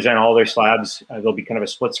present all their slabs. There'll be kind of a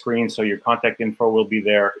split screen, so your contact info will be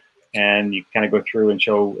there, and you kind of go through and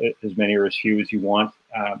show as many or as few as you want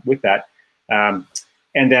with that. And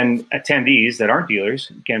then attendees that aren't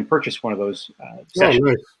dealers can purchase one of those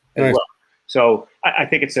sessions as well. So I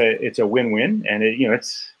think it's a win-win, and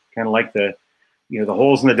it's kind of like the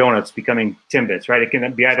holes in the donuts becoming Timbits, right? It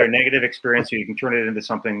can be either a negative experience, or you can turn it into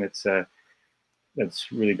something that's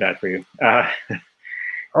really bad for you.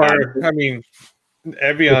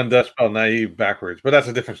 Evian does spell naive backwards, but that's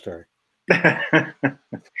a different story.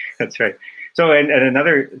 That's right. So, and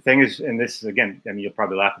another thing is, and this is, again, you'll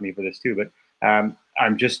probably laugh at me for this too, but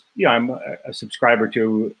I'm just, I'm a subscriber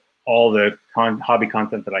to all the hobby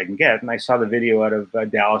content that I can get. And I saw the video out of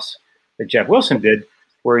Dallas that Jeff Wilson did,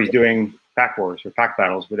 where he's doing pack wars or pack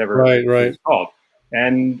battles, whatever it's called.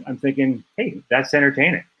 And I'm thinking, hey, that's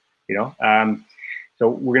entertaining, So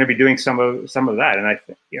we're going to be doing some of that. And I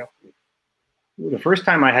think, the first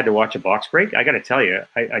time I had to watch a box break, I got to tell you,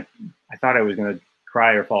 I thought I was going to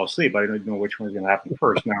cry or fall asleep. I didn't know which one was going to happen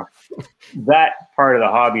first. Now, that part of the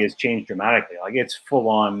hobby has changed dramatically. Like, it's full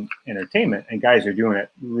on entertainment, and guys are doing it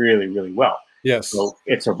really, really well. Yes. So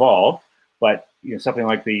it's evolved, but something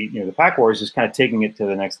like the Pack Wars is kind of taking it to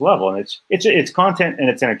the next level, and it's content and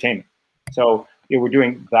it's entertainment. So we're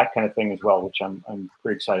doing that kind of thing as well, which I'm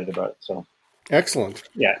pretty excited about. So excellent.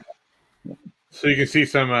 Yeah. So you can see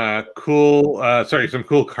some cool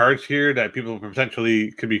cards here that people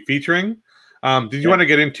potentially could be featuring. Did you want to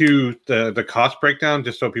get into the cost breakdown,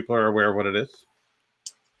 just so people are aware of what it is?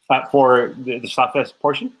 For the Slabfest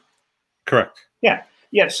portion? Correct. Yeah.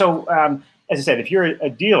 So as I said, if you're a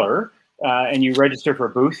dealer and you register for a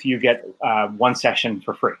booth, you get one session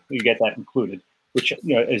for free. You get that included, which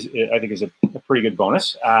I think is a pretty good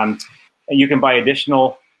bonus. And you can buy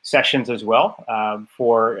additional sessions as well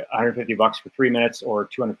for $150 for 3 minutes or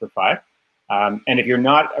 $200 for 5. And if you're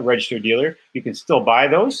not a registered dealer, you can still buy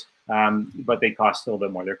those, but they cost a little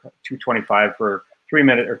bit more. They're $225 for 3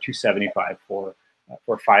 minute or $275 for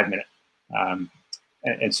 5 minute.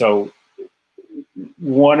 And so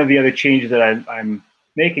one of the other changes that I'm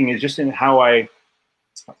making is just in how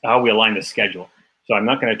we align the schedule. So I'm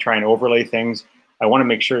not going to try and overlay things. I want to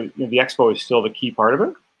make sure the expo is still the key part of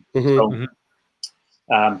it. Mm-hmm.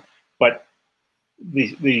 So, but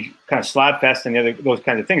the kind of Slabfest and those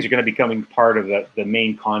kinds of things are going to be becoming part of the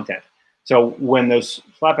main content. So when those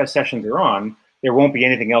Slabfest sessions are on, there won't be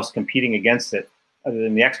anything else competing against it other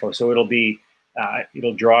than the expo. So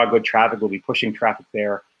it'll draw good traffic. We'll be pushing traffic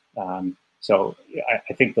there. So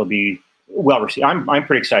I think they'll be well received. I'm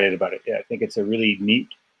pretty excited about it. Yeah, I think it's a really neat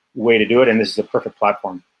way to do it, and this is a perfect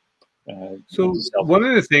platform. So one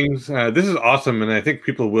of the things, this is awesome, and I think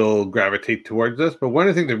people will gravitate towards this, but one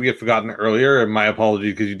of the things that we had forgotten earlier, and my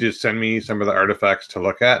apologies, because you did send me some of the artifacts to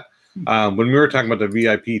look at, when we were talking about the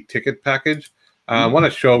VIP ticket package, I want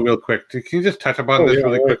to show real quick. Can you just touch upon this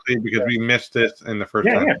really quickly, because we missed this in the first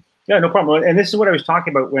time? Yeah, no problem. And this is what I was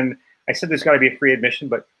talking about when I said there's got to be a free admission,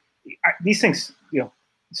 but these things,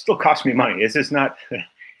 still cost me money. It's just not,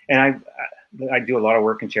 and I do a lot of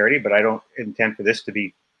work in charity, but I don't intend for this to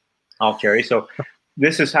be all charity. So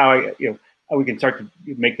this is how how we can start to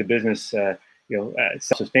make the business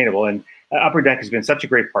self-sustainable. And Upper Deck has been such a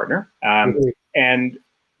great partner. And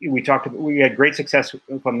we had great success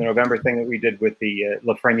from the November thing that we did with the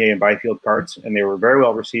Lafreniere and Byfield cards, and they were very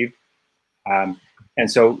well received. And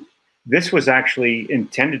so this was actually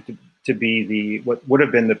intended to be what would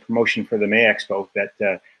have been the promotion for the May Expo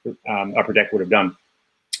that Upper Deck would have done.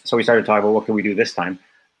 So we started talking about what can we do this time.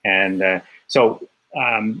 And so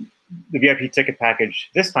the VIP ticket package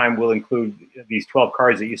this time will include these 12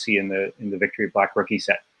 cards that you see in the Victory Black Rookie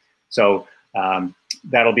set. So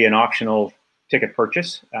That'll be an optional ticket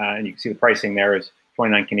purchase, and you can see the pricing there is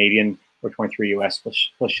 29 Canadian or 23 US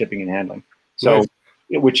plus shipping and handling. So, nice.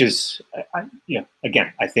 Which is,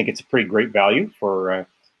 again, I think it's a pretty great value for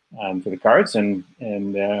the cards, and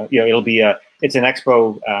it'll be it's an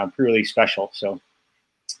Expo pre-release special. So,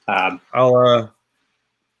 I'll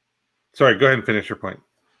sorry, go ahead and finish your point.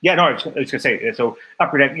 Yeah, no, I was going to say, so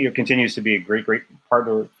Upper Deck continues to be a great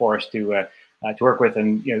partner for us to work with,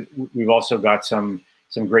 and we've also got some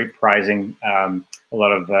great prizing, a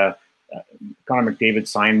lot of Connor McDavid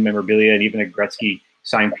signed memorabilia, and even a Gretzky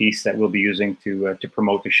signed piece that we'll be using to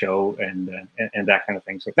promote the show and that kind of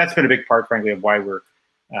thing. So that's been a big part, frankly, of why we're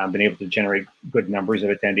been able to generate good numbers of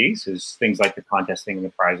attendees, is things like the contesting and the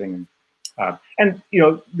prizing, and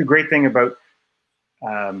the great thing about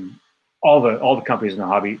all the companies in the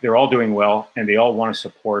hobby, they're all doing well, and they all want to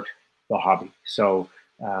support the hobby. So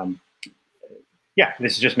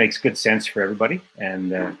this just makes good sense for everybody,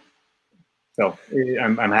 and so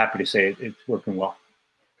I'm happy to say it's working well.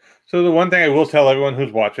 So the one thing I will tell everyone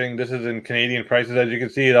who's watching, this is in Canadian prices, as you can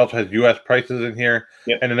see. It also has US prices in here.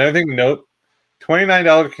 Yep. And another thing to note,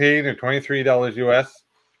 $29 Canadian or $23 US,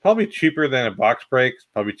 probably cheaper than a box break,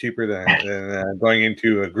 probably cheaper than going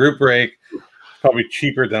into a group break, probably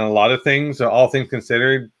cheaper than a lot of things. So all things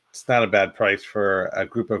considered, it's not a bad price for a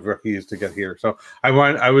group of rookies to get here. So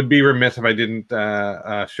I would be remiss if I didn't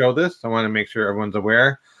show this. I want to make sure everyone's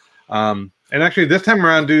aware. And actually, this time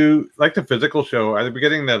around, like the physical show, are they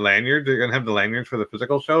getting the lanyards? They're going to have the lanyards for the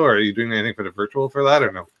physical show, or are you doing anything for the virtual for that,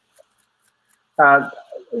 or no?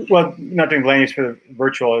 Well, not doing lanyards for the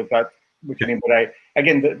virtual, if that's what you mean. But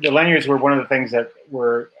the lanyards were one of the things that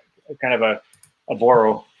were kind of a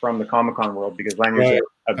borrow from the Comic-Con world, because lanyards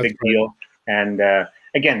are a big deal. And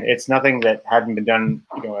again, it's nothing that hadn't been done,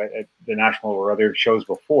 at the National or other shows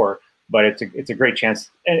before. But it's a great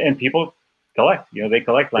chance, and people collect. They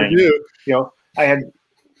collect lanyards. I had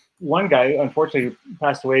one guy, unfortunately, who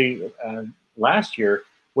passed away last year,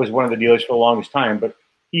 was one of the dealers for the longest time, but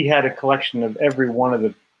he had a collection of every one of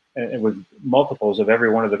the, with multiples of every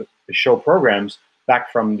one of the show programs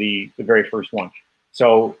back from the very first one.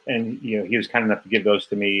 So, and he was kind enough to give those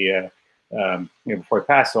to me, before he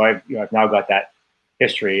passed. So I've now got that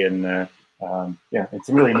history, and it's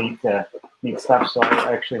really neat stuff. So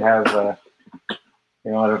I actually have, I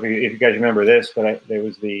don't know if you guys remember this, but there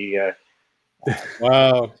was the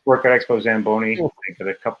wow Sport Card Expo Zamboni. I got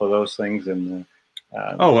a couple of those things, and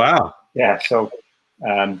oh wow, yeah. So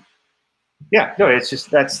it's just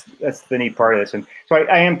that's the neat part of this, and so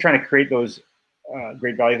I am trying to create those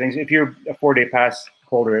great value things. If you're a 4-day pass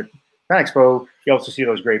holder at Fan Expo, you also see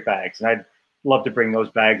those great bags, and I'd love to bring those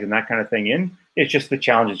bags and that kind of thing in. It's just the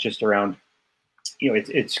challenge is just around,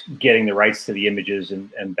 it's getting the rights to the images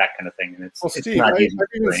and that kind of thing, and it's Steve, not easy.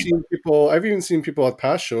 I've even seen people at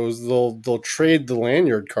past shows. They'll trade the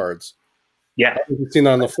lanyard cards. Yeah, I've seen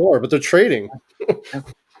that on the floor, but they're trading.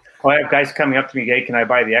 Well, I have guys coming up to me, hey, can I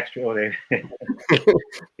buy the extra? Oh,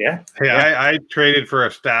 yeah. Hey, yeah. I traded for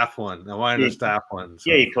a staff one. I wanted a staff one.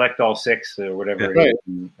 So. Yeah, you collect all 6 or whatever. Yeah,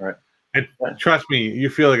 right. And trust me,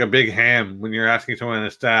 you feel like a big ham when you're asking someone on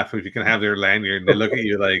the staff if you can have their lanyard, and they look at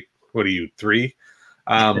you like, what are you, 3?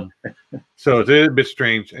 So it's a bit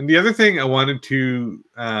strange. And the other thing I wanted to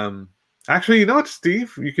actually, you know what,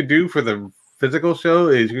 Steve, you could do for the physical show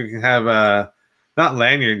is you can have not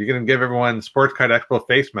lanyard, you can give everyone Sports Card Expo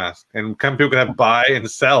face mask, and people can have buy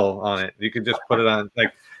and sell on it. You could just put it on,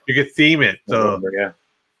 like you could theme it. So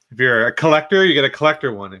if you're a collector, you get a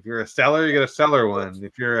collector one. If you're a seller, you get a seller one.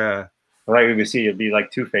 If you're a like we see, it'd be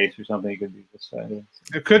like Two-Face or something. It could be this side.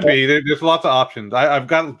 It could be. There's lots of options. I've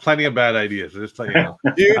got plenty of bad ideas. Just like,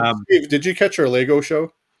 Steve, did you catch our Lego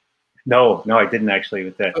show? No, I didn't actually.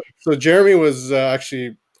 With that, so Jeremy was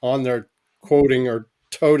actually on there quoting or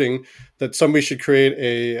toting that somebody should create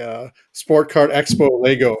a Sport Card Expo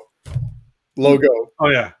Lego logo. Oh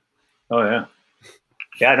yeah.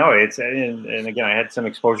 Yeah, no, it's and again, I had some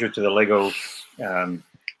exposure to the Lego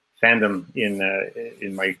fandom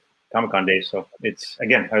in my Comic-Con days, so it's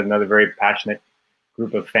again another very passionate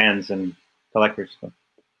group of fans and collectors. So,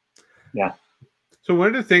 yeah. So one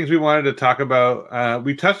of the things we wanted to talk about,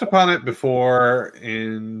 we touched upon it before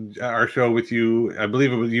in our show with you. I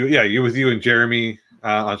believe it was you. Yeah, with you and Jeremy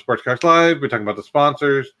on Sports Cards Live. We're talking about the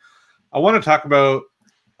sponsors. I want to talk about.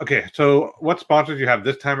 Okay, so what sponsors you have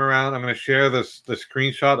this time around? I'm going to share the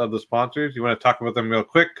screenshot of the sponsors. You want to talk about them real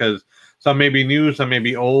quick because some may be new, some may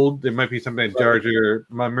be old. There might be something that jars your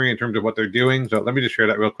memory in terms of what they're doing. So let me just share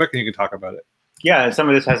that real quick, and you can talk about it. Yeah, and some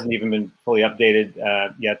of this hasn't even been fully updated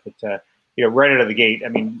yet, but right out of the gate, I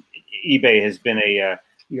mean, eBay has been a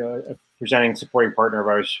presenting supporting partner of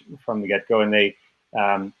ours from the get-go, and they,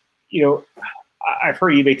 you know, I've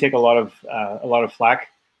heard eBay take a lot of flack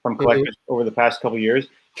from collectors over the past couple of years.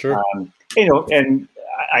 Sure. You know, and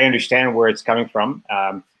I understand where it's coming from,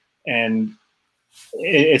 and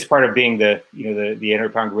it's part of being the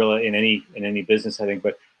 800-pound gorilla in any business, I think.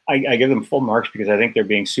 But I give them full marks because I think they're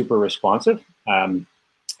being super responsive, and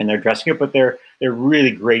they're addressing it. But they're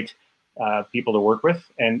really great people to work with,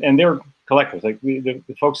 and they're collectors. Like the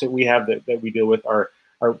folks that we have that we deal with are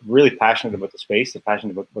really passionate about the space. They're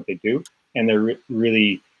passionate about what they do, and they're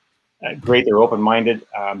really great. They're open-minded,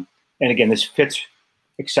 and again, this fits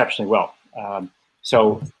exceptionally well.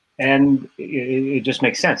 So, and it just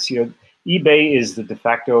makes sense. You know, eBay is the de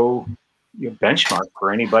facto benchmark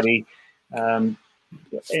for anybody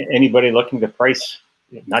looking to price,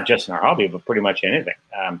 not just in our hobby, but pretty much anything.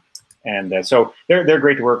 And so they're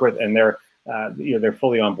great to work with, and they're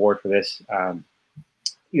fully on board for this. And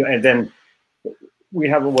then we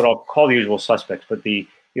have what I'll call the usual suspects, but the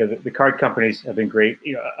card companies have been great.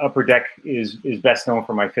 Upper Deck is best known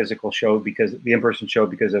for my physical show because the in-person show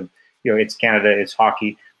because of it's Canada, it's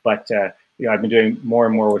hockey, but I've been doing more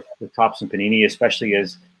and more with Topps and Panini, especially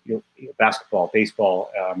as basketball, baseball,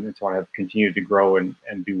 and so on have continued to grow and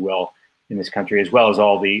do well in this country, as well as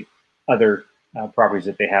all the other properties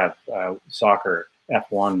that they have, soccer,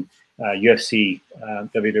 F1, UFC,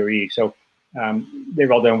 WWE. So they've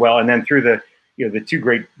all done well. And then through the two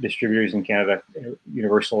great distributors in Canada,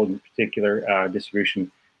 Universal in particular,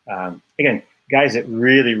 distribution. Again, guys that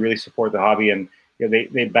really, really support the hobby, and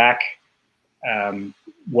they back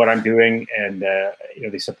what I'm doing, and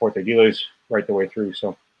they support their dealers right the way through.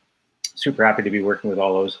 So super happy to be working with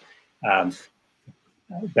all those.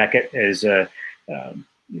 Beckett is a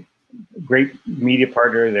great media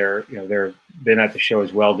partner. They're been at the show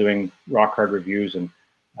as well, doing rock card reviews, and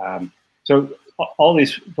so all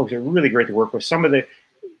these folks are really great to work with.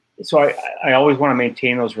 So I always want to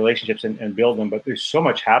maintain those relationships and build them, but there's so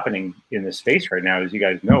much happening in this space right now, as you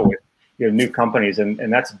guys know, with new companies,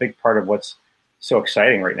 and that's a big part of what's so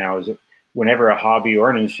exciting right now. Is that whenever a hobby or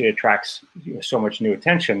an industry attracts so much new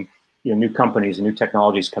attention, new companies and new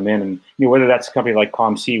technologies come in, and whether that's a company like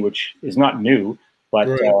ComC, which is not new, but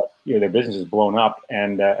right. Their business is blown up,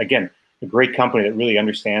 and again, a great company that really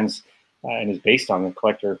understands and is based on the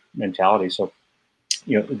collector mentality. So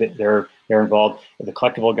they're involved. The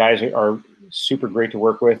collectible guys are super great to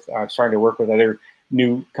work with. I'm starting to work with other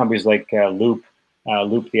new companies like Loop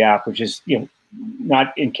the app, which is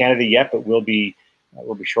not in Canada yet, but will be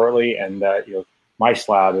shortly, and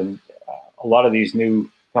MySlab, and a lot of these new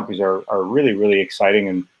companies are really, really exciting,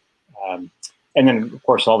 and then of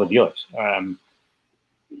course all the dealers.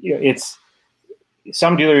 It's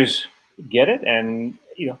some dealers get it, and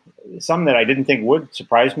some that I didn't think would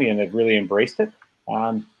surprise me and have really embraced it.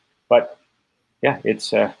 But yeah,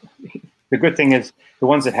 it's the good thing is the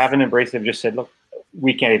ones that haven't embraced it have just said, look,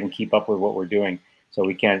 we can't even keep up with what we're doing, so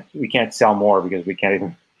we can't sell more because we can't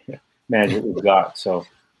even manage what we've got. So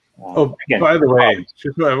again, by the way,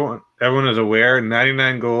 just so everyone is aware,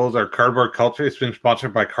 99 Goals, our Cardboard Culture, it's been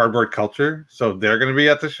sponsored by Cardboard Culture, so they're going to be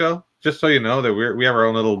at the show. Just so you know that we have our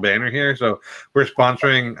own little banner here, so we're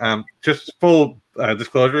sponsoring. Just full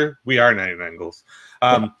disclosure, we are 99 Goals.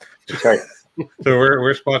 Sorry. So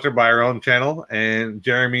we're sponsored by our own channel, and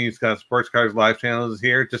Jeremy's got Sports Cards Live channels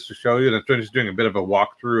here just to show you. And I'm just doing a bit of a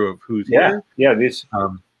walkthrough of who's here. Yeah, and it's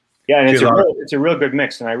a real good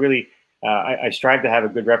mix, and I really I strive to have a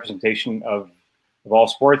good representation of all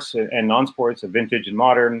sports and non-sports, of vintage and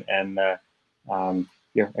modern, and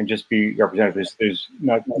and just be represented. There's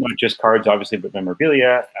not just cards, obviously, but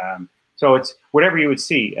memorabilia. So it's whatever you would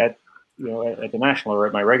see at the national or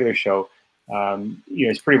at my regular show.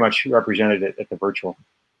 It's pretty much represented at the virtual.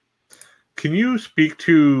 Can you speak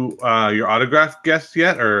to your autograph guests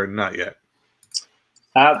yet, or not yet?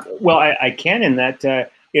 Well, I can, in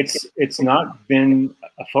that it's not been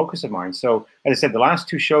a focus of mine. So, as I said, the last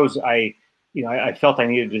two shows, I felt I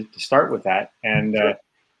needed to start with that, and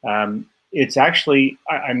it's actually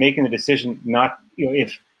I'm making the decision not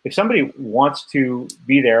if somebody wants to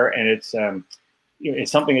be there, and it's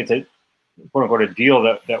it's something that's a quote unquote a deal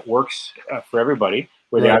that works for everybody,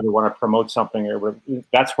 where they either want to promote something or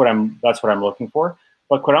that's what I'm looking for.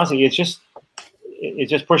 But quite honestly, it's just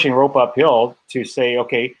pushing rope uphill to say,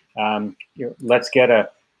 okay, let's get a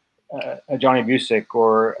Johnny Busick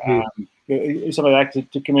or something like that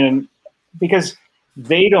to come in, because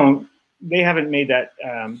they haven't made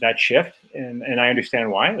that shift, and I understand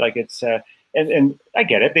why. Like it's and I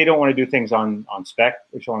get it. They don't want to do things on spec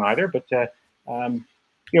or so on either, but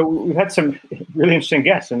we've had some really interesting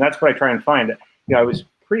guests, and that's what I try and find. I was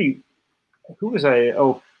pretty. Who was I?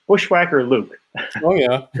 Oh, Bushwhacker Luke. Oh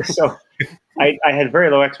yeah. So I had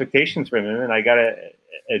very low expectations from him, and I gotta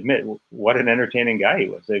admit, what an entertaining guy he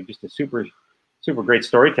was. Just a super great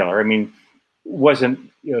storyteller. I mean,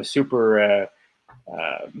 wasn't super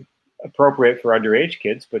appropriate for underage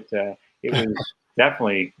kids, but it was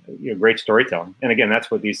definitely great storytelling. And again,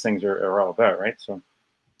 that's what these things are all about, right?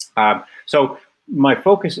 So my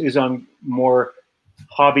focus is on more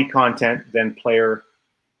hobby content than player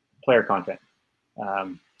content.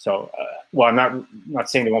 Well, I'm not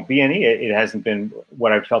saying there won't be any. It hasn't been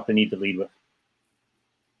what I've felt the need to lead with.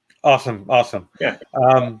 Awesome. Yeah.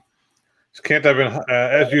 Kent, I've been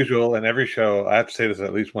as usual in every show. I have to say this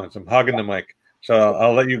at least once. I'm hogging the mic, so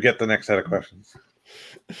I'll let you get the next set of questions.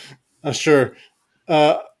 Sure.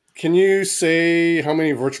 Can you say how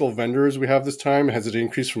many virtual vendors we have this time? Has it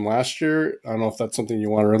increased from last year? I don't know if that's something you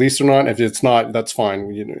want to release or not. If it's not, that's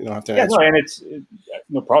fine. You don't have to answer. No, and it's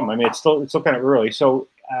no problem. I mean, it's still kind of early. So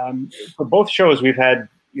for both shows, we've had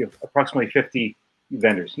approximately 50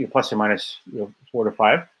 vendors, plus or minus 4 to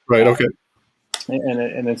 5. Right. Okay.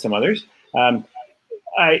 And then some others.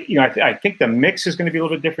 I think the mix is going to be a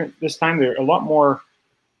little bit different this time. There are a lot more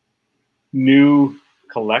new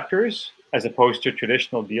collectors as opposed to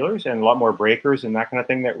traditional dealers, and a lot more breakers and that kind of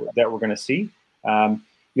thing that we're going to see.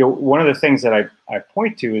 One of the things that I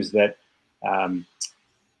point to is that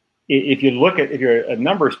if you're a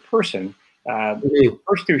numbers person, the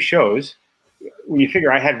first 2 shows, when you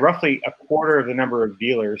figure I had roughly a quarter of the number of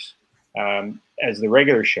dealers as the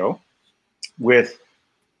regular show, with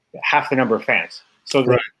half the number of fans. So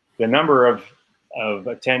the number of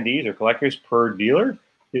attendees or collectors per dealer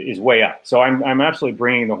is way up. So I'm absolutely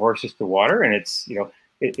bringing the horses to water, and it's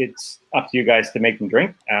it's up to you guys to make them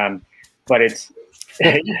drink. But it's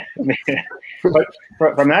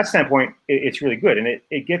but from that standpoint, it's really good, and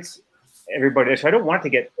it gets everybody. So I don't want it to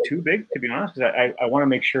get too big, to be honest, because I want to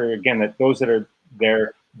make sure again that those that are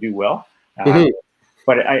there do well.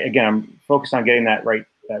 But I'm focused on getting that right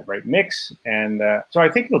mix, and so I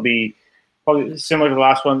think it'll be probably similar to the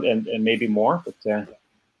last one and maybe more. But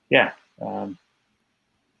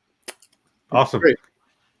awesome. Great.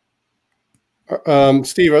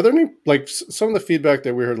 Steve, are there any, like, some of the feedback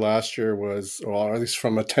that we heard last year was, or at least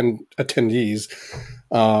from attendees,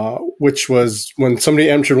 which was when somebody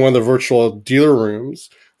entered one of the virtual dealer rooms,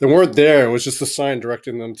 they weren't there. It was just a sign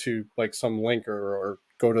directing them to like some link or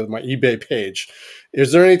go to my eBay page.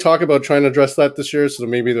 Is there any talk about trying to address that this year, so that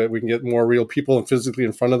maybe that we can get more real people and physically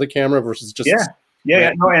in front of the camera versus just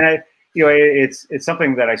no, and it's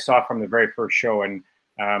something that I saw from the very first show, and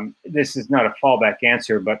this is not a fallback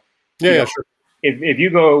answer, but sure. If you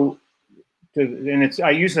go to, and I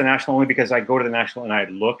use the National only because I go to the National and I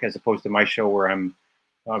look, as opposed to my show where I'm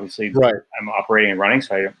obviously I'm operating and running,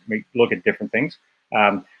 so I look at different things.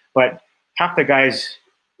 But half the guys,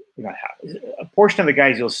 a portion of the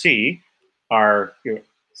guys you'll see are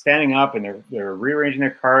standing up and they're rearranging their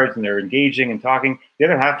cards and they're engaging and talking. The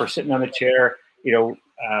other half are sitting on the chair,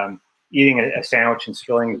 eating a sandwich and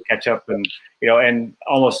spilling ketchup and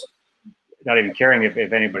almost not even caring if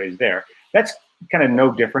anybody's there. That's kind of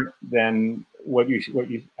no different than what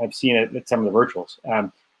you have seen at some of the virtuals.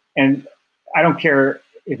 And I don't care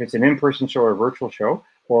if it's an in-person show or a virtual show,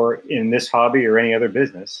 or in this hobby or any other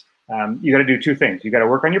business. You got to do 2 things. You got to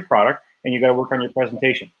work on your product, and you got to work on your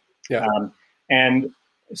presentation. Yeah. And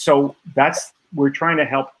so we're trying to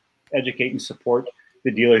help educate and support the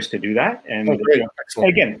dealers to do that. And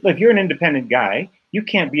again, if you're an independent guy, you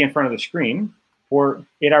can't be in front of the screen for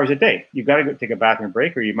 8 hours a day. You've got to go take a bathroom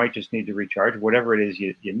break, or you might just need to recharge, whatever it is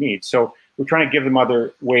you need. So we're trying to give them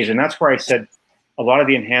other ways. And that's where I said a lot of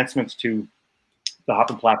the enhancements to the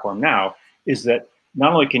Hopin platform now is that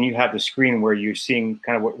not only can you have the screen where you're seeing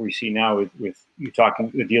kind of what we see now with you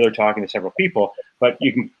talking, the dealer talking to several people, but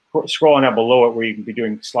you can scroll on down below it where you can be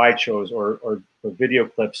doing slideshows or video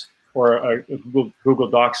clips, or a Google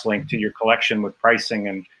Docs link to your collection with pricing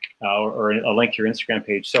and or a link to your Instagram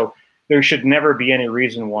page. So there should never be any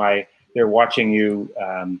reason why they're watching you,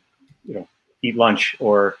 eat lunch,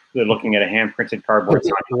 or they're looking at a hand-printed cardboard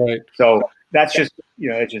sign. Right. So that's just,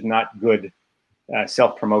 it's just not good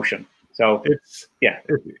self-promotion. So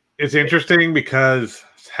it's interesting because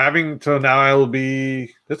now this will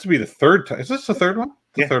be the third time. Is this the third one?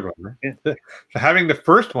 The third one, right? Yeah. So having the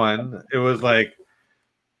first one, it was like,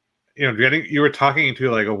 you were talking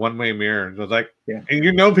into like a one-way mirror. It was like,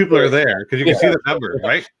 and people are there because you can see the number,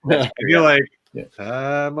 right? And you're like,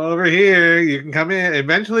 I'm over here. You can come in.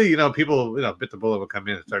 Eventually, people, bit the bullet will come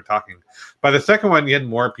in and start talking. By the second one, you had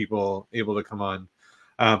more people able to come on.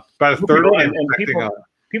 By the third one,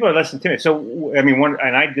 people are less intimidated. So, I mean,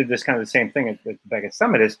 and I did this kind of the same thing back at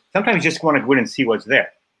Summit, is sometimes you just want to go in and see what's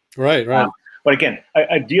there. Right. But again,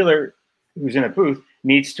 a dealer who's in a booth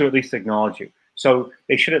needs to at least acknowledge you. So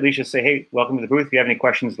they should at least just say, "Hey, welcome to the booth. If you have any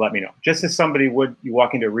questions, let me know." Just as somebody would, you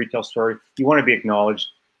walk into a retail store, you want to be acknowledged.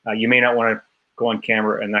 You may not want to go on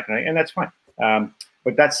camera and that kind of, and that's fine.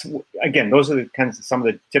 But that's, again, those are the kinds of some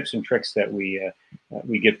of the tips and tricks that we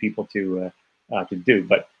give people to do.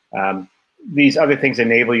 But these other things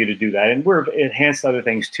enable you to do that, and we're enhanced other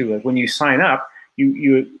things too. Like when you sign up,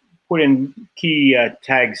 you put in keyword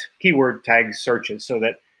tags searches, so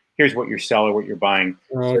that here's what you sell or what you're buying.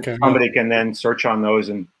 Okay. So somebody can then search on those,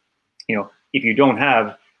 and if you don't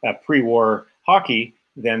have pre-war hockey,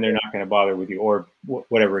 then they're not going to bother with you, or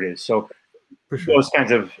whatever it is. So those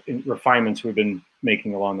kinds of refinements we've been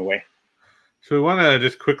making along the way. So we want to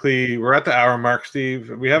just quickly, we're at the hour mark,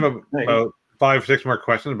 Steve. We have about 5 or 6 more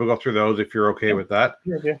questions. We'll go through those if you're okay with that.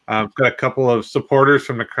 Yeah. Got a couple of supporters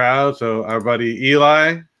from the crowd. So our buddy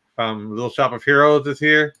Eli from Little Shop of Heroes is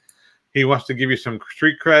here. He wants to give you some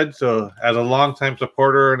street cred. So as a longtime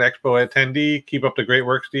supporter and expo attendee, keep up the great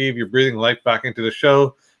work, Steve. You're breathing life back into the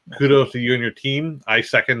show. Kudos to you and your team. I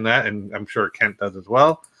second that, and I'm sure Kent does as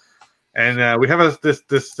well. And we have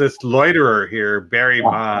this loiterer here, Barry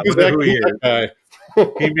Ma. Who's that guy?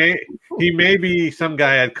 He may be some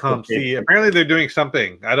guy at ComC. Apparently, they're doing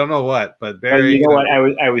something. I don't know what, but Barry. You know what?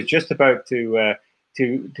 I was just about to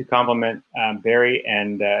compliment Barry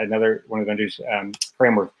and another one of the vendors,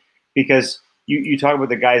 Framework, because you talk about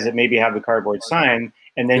the guys that maybe have the cardboard sign,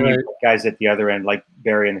 and then you guys at the other end, like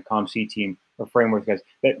Barry and the ComC team or Framework guys,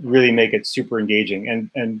 that really make it super engaging.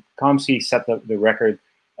 And ComC set the record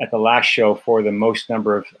at the last show for the most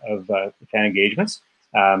number of fan engagements,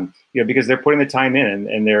 because they're putting the time in,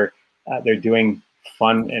 and they're doing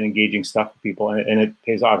fun and engaging stuff with people, and it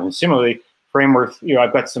pays off. And similarly, Framework,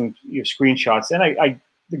 I've got some screenshots, and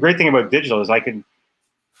the great thing about digital is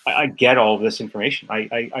I get all of this information.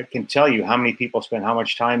 I can tell you how many people spend how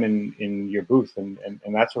much time in your booth and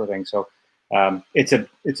that sort of thing. So it's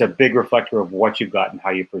a big reflector of what you've got and how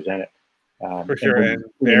you present it. For sure. And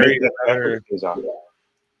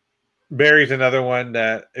Barry's another one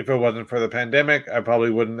that if it wasn't for the pandemic, I probably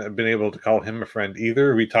wouldn't have been able to call him a friend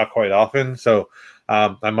either. We talk quite often. So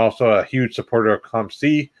I'm also a huge supporter of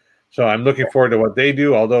ComC. So I'm looking forward to what they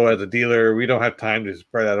do. Although as a dealer, we don't have time to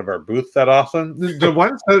spread out of our booth that often. The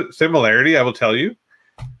one similarity I will tell you,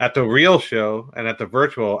 at the real show and at the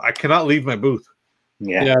virtual, I cannot leave my booth.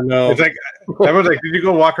 Yeah, no. It's like everyone's like, "Did you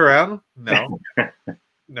go walk around?" No,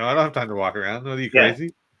 no, I don't have time to walk around. Are you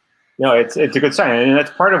crazy? No, it's a good sign, and that's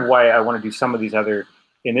part of why I want to do some of these other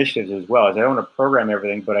initiatives as well. Is I don't want to program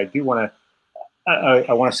everything, but I do want to.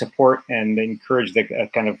 I want to support and encourage the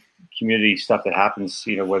kind of community stuff that happens.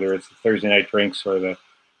 Whether it's the Thursday night drinks or the,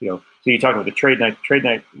 So you talk about the trade night. Trade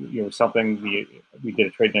night, something we did a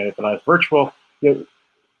trade night at the last virtual.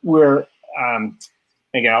 We're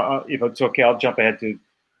again, if it's okay, I'll jump ahead to.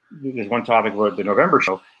 There's one topic about the November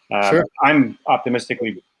show. Sure. I'm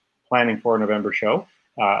optimistically planning for a November show.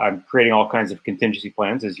 I'm creating all kinds of contingency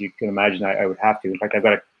plans, as you can imagine. I would have to. In fact, I've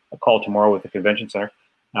got a call tomorrow with the convention center.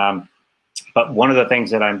 But one of the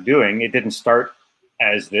things that I'm doing, it didn't start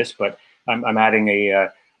as this, but I'm adding a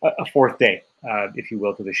fourth day, if you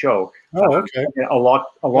will, to the show. Oh, okay. Along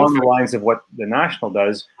the lines of what the National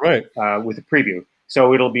does, right? With a preview.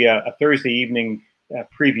 So it'll be a Thursday evening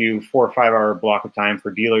preview, 4 or 5 hour block of time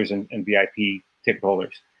for dealers and VIP ticket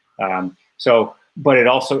holders. But it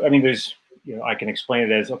also, there's. I can explain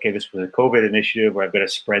it as, okay, this was a COVID initiative where I've got to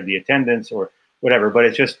spread the attendance or whatever, but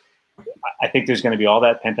it's just, I think there's going to be all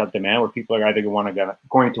that pent up demand where people are either going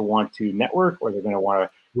to want to network, or they're going to want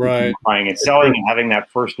to buying and selling and having that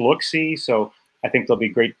first look see. So I think there'll be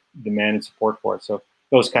great demand and support for it. So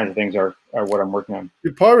those kinds of things are what I'm working on.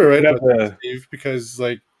 You're probably right about that, Steve, because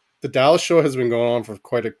the Dallas show has been going on for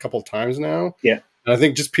quite a couple of times now. Yeah. And I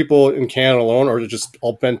think just people in Canada alone are just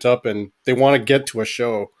all bent up and they want to get to a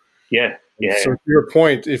show. Yeah. Yeah. So to your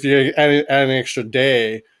point, if you add an extra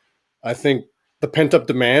day, I think the pent up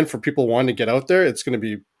demand for people wanting to get out there, it's going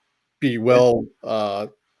to be well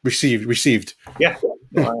received. Yeah,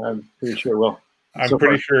 I'm pretty sure it will. I'm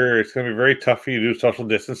pretty sure it's going to be very tough for you to do social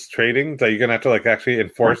distance trading. That you're going to have to actually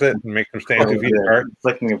enforce it and make them stand 2 feet apart.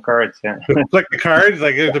 Flicking of cards, yeah. Flick the cards,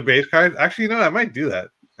 there's a base card. Actually, I might do that.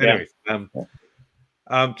 Anyways,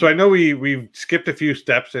 so I know we've skipped a few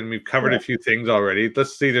steps and we've covered a few things already.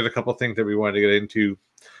 Let's see, there's a couple of things that we wanted to get into.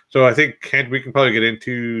 So I think, Kent, we can probably get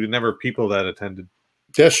into the number of people that attended.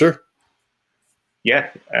 Yeah, sure. Yeah.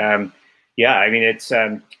 It's,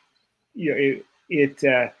 I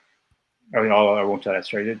won't tell that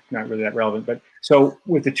story. It's not really that relevant. But so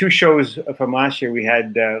with the 2 shows from last year, we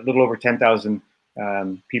had a little over 10,000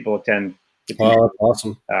 people attend Wow, that's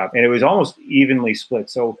awesome. And it was almost evenly split.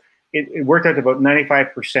 So it worked out to about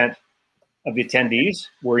 95% of the attendees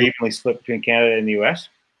were evenly split between Canada and the US.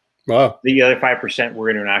 Wow. The other 5% were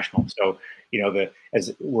international. So,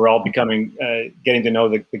 as we're all becoming, getting to know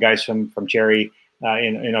the guys from Cherry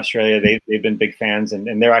in Australia, they've been big fans,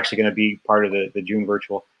 and they're actually going to be part of the June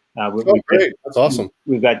virtual. Great. That's awesome.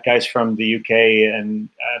 We've got guys from the UK, and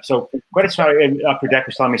so quite a story. Upper Deck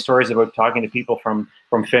was telling me stories about talking to people from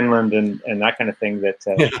Finland and that kind of thing. That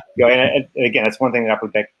and again, that's one thing that Upper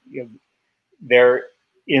Deck, they're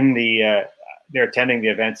in the they're attending the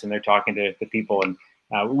events and they're talking to people. And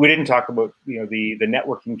we didn't talk about the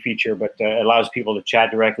networking feature, but it allows people to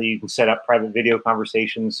chat directly. You can set up private video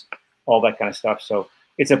conversations, all that kind of stuff. So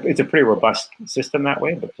it's a pretty robust system that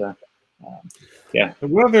way. But yeah.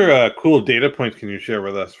 What other cool data points can you share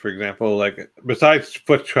with us? For example, like besides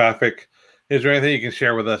foot traffic, is there anything you can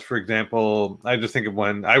share with us? For example, I just think of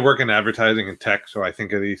one. I work in advertising and tech, so I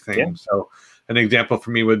think of these things. Yeah. So an example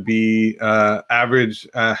for me would be average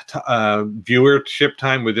viewership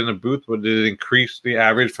time within a booth. Would it increase the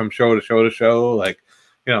average from show to show to show? Like,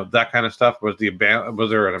 that kind of stuff. Was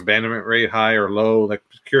there an abandonment rate high or low? Like,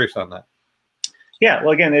 just curious on that. Yeah.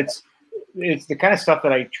 Well, again, it's the kind of stuff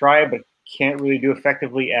that I try, but can't really do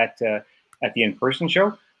effectively at the in-person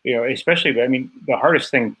show, especially, I mean, the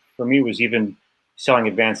hardest thing for me was even selling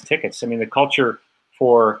advanced tickets. I mean, the culture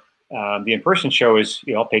for the in-person show is,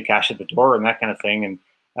 I'll pay cash at the door and that kind of thing.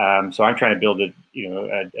 And so I'm trying to build a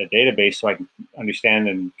database so I can understand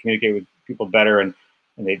and communicate with people better. And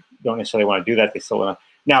they don't necessarily want to do that. They still want to.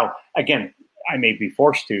 Now, again, I may be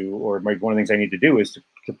forced to, or one of the things I need to do is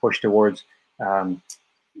to push towards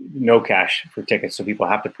no cash for tickets, so people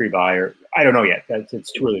have to pre-buy, or I don't know yet.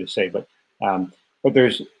 It's too early to say, but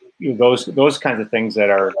there's those kinds of things that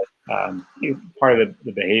are part of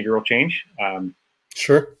the behavioral change.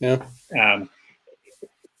 Sure. Yeah.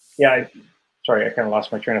 Sorry, I kind of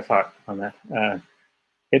lost my train of thought on that.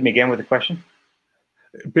 Hit me again with the question.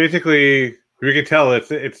 Basically, we can tell it's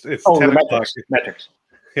the metrics.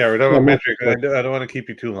 Yeah, we're talking about metrics. I don't want to keep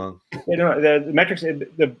you too long. The metrics.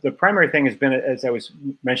 The primary thing has been, as I was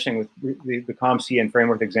mentioning with the ComC and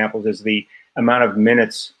framework examples, is the amount of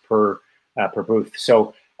minutes per booth.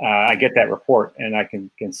 So I get that report and I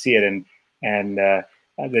can see it, and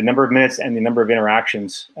the number of minutes and the number of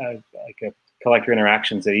interactions, like collector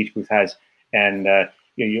interactions that each booth has. And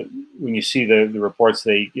when you see the reports,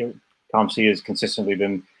 ComC has consistently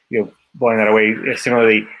been blowing that away.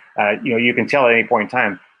 Similarly. You can tell at any point in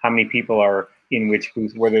time how many people are in which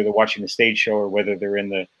booth, whether they're watching the stage show or whether they're in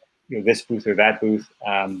the this booth or that booth.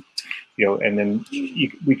 And then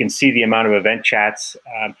we can see the amount of event chats,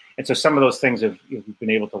 and so some of those things we've been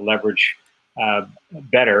able to leverage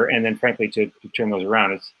better. And then, frankly, to turn those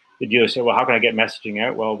around, it's the dealers say, well, how can I get messaging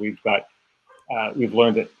out? Well, we've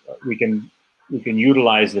learned that we can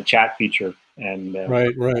utilize the chat feature and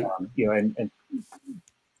right. And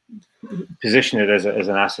position it as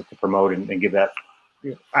an asset to promote and give that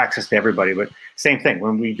access to everybody. But same thing,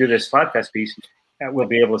 when we do this Cloudfest piece, we'll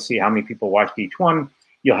be able to see how many people watched each one.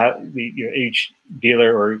 You'll have each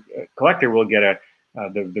dealer or collector will get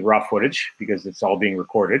the raw footage because it's all being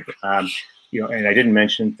recorded. And I didn't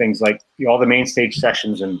mention things like all the main stage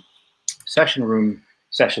sessions and session room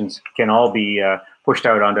sessions can all be pushed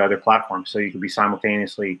out onto other platforms. So you can be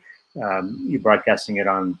simultaneously broadcasting it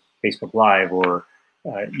on Facebook Live or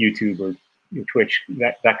YouTube or Twitch,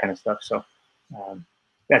 that kind of stuff. So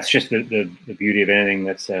that's just the beauty of anything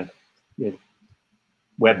that's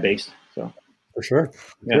web based. So for sure.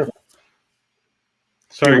 Yeah.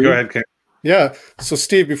 Sorry, go ahead, Ken. Yeah. So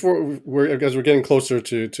Steve, before we're getting closer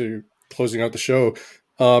to closing out the show,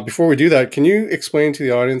 before we do that, can you explain to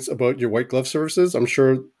the audience about your white glove services? I'm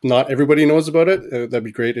sure not everybody knows about it. That'd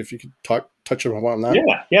be great if you could touch on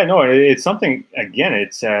that. Yeah. No, it's something. Again,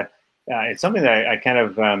 it's something that I kind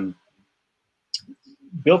of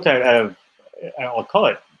built out of. I'll call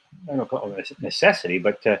it. I don't call it a necessity,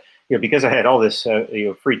 but because I had all this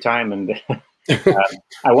free time and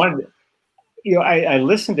I wanted. I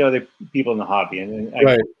listened to other people in the hobby, and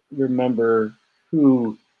I remember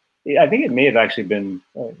who. I think it may have actually been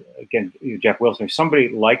again Jeff Wilson or somebody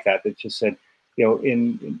like that just said, or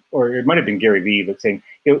it might have been Gary Vee, but saying,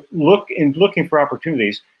 looking for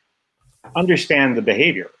opportunities, understand the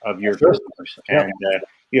behavior of your customers, and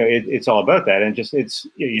it's all about that. And just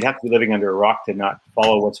you'd have to be living under a rock to not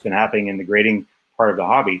follow what's been happening in the grading part of the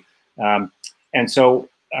hobby. And so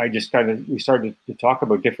I just we started to talk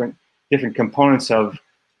about different components of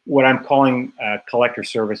what I'm calling collector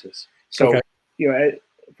services. So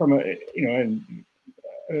from and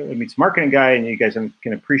I mean, it's a marketing guy, and you guys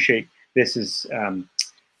can appreciate this is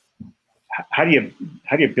how do you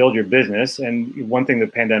build your business? And one thing the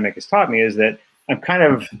pandemic has taught me is that I'm kind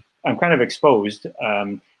of exposed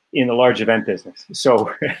in the large event business.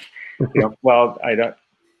 So, while I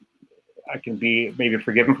can be maybe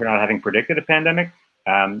forgiven for not having predicted a pandemic.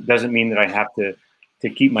 Doesn't mean that I have to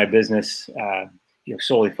keep my business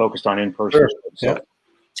solely focused on in person. Sure.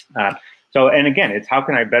 So, and again, it's how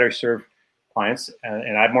can I better serve clients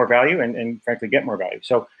and add more value and frankly get more value.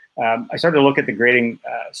 So I started to look at the grading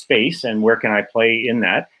space and where can I play in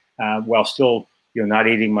that while still not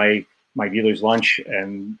eating my dealer's lunch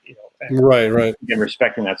and right and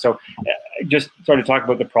respecting that. So I just started talking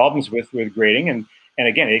about the problems with grading and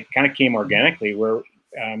again it kind of came organically where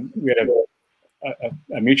we had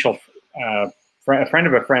a mutual a friend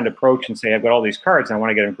of a friend approach and say, I've got all these cards and I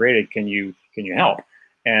want to get them graded. Can you help?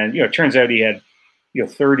 And it turns out he had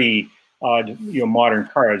 30 odd modern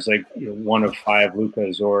cards, like 1 of 5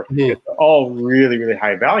 Lucas or all really, really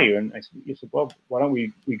high value. And I said, well, why don't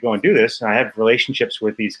we go and do this? And I have relationships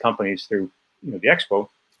with these companies through the expo.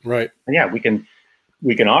 Right. And yeah, we can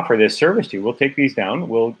offer this service to you. We'll take these down.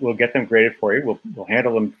 We'll get them graded for you. We'll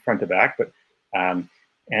handle them front to back, but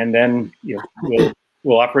and then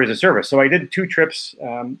we'll offer it as a service. So I did 2 trips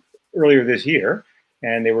earlier this year,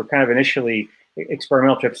 and they were kind of initially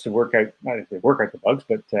experimental trips to work out the bugs,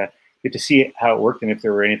 but get to see how it worked and if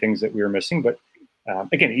there were any things that we were missing. But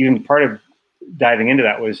again, even part of diving into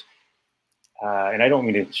that was, and I don't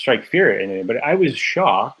mean to strike fear at anything, but I was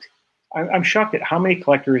shocked. I'm shocked at how many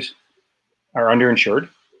collectors are underinsured,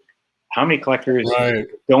 how many collectors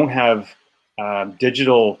don't have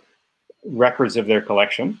digital records of their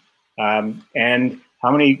collection, and how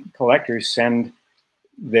many collectors send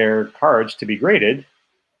their cards to be graded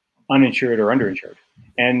uninsured or underinsured.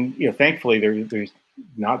 And thankfully there's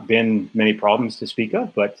not been many problems to speak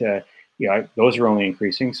of, but those are only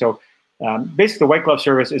increasing. So basically the White Glove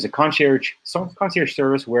service is a concierge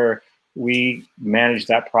service where we manage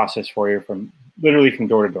that process for you from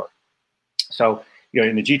door to door. So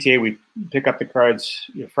in the GTA we pick up the cards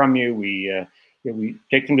from you. We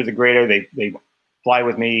take them to the grader. They fly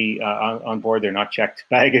with me on board. They're not checked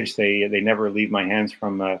baggage. They never leave my hands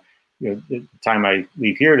from the time I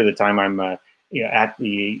leave here to the time I'm at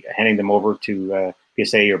the handing them over to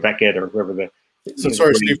PSA or Beckett or whoever the. So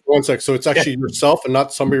sorry, Steve, for 1 sec. So it's actually yourself and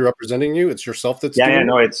not somebody representing you. It's yourself that's doing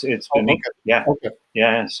no, it's been me. Yeah. Okay.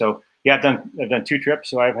 Yeah. So I've done 2 trips.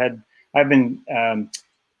 So I've been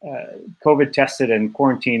COVID tested and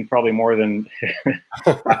quarantined probably more than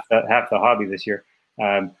half the hobby this year.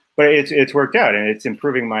 But it's worked out and it's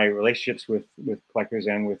improving my relationships with collectors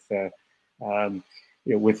and with the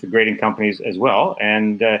grading companies as well.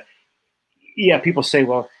 And people say,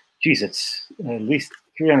 well, geez, it's at least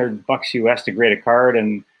 $300 US to grade a card,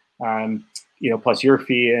 and plus your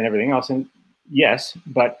fee and everything else. And yes,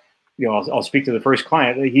 but I'll speak to the first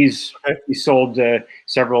client. He sold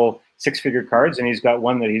several 6-figure cards, and he's got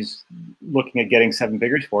one that he's looking at getting 7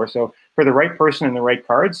 figures for. So for the right person and the right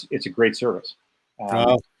cards, it's a great service.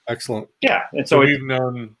 Excellent. Yeah, and so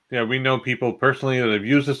we know people personally that have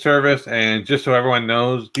used the service, and just so everyone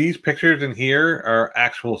knows, these pictures in here are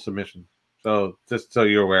actual submissions. So just so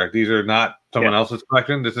you're aware, these are not someone else's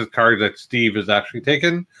collection. This is cards that Steve has actually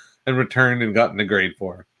taken and returned and gotten a grade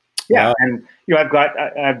for. Yeah, and I've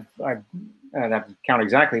I don't have to count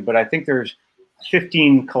exactly, but I think there's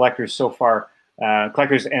 15 collectors so far,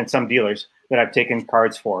 collectors and some dealers that I've taken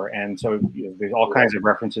cards for, and so there's all kinds of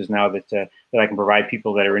references now that I can provide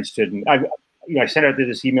people that are interested. And I sent out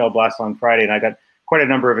this email blast on Friday, and I got quite a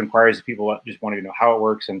number of inquiries of people that just wanted to know how it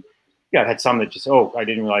works. And I had some that just, I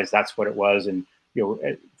didn't realize that's what it was, and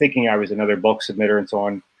thinking I was another bulk submitter and so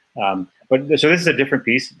on. But so this is a different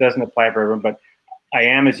piece. It doesn't apply for everyone, but I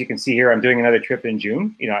am, as you can see here, I'm doing another trip in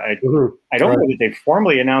June. I don't know that they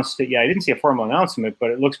formally announced it. Yeah, I didn't see a formal announcement,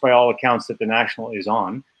 but it looks by all accounts that the National is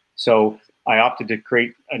on. So I opted to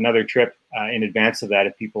create another trip in advance of that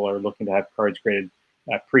if people are looking to have cards graded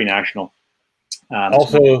pre-National.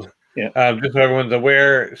 Just so everyone's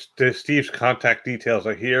aware, Steve's contact details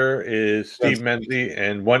are here. Is Steve Menzie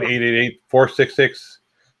and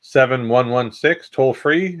 1-888-466-7116, toll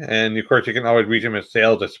free. And of course, you can always reach him at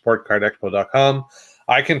sales@supportcardexpo.com.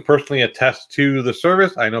 I can personally attest to the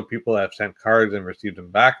service. I know people have sent cards and received them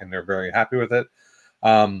back, and they're very happy with it.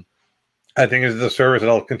 I think it's a service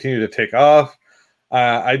that'll continue to take off.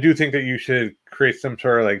 I do think that you should create some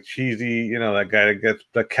sort of like cheesy, that guy that gets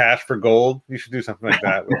the cash for gold. You should do something like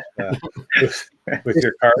that with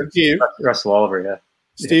your cards. Russell Oliver, yeah.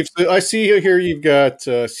 Steve, so I see here you've got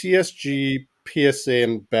CSG, PSA,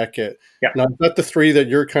 and Beckett. Yeah. Now, is that the 3 that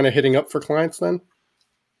you're kind of hitting up for clients then?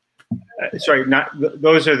 Sorry,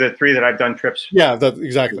 those are the 3 that I've done trips. Yeah,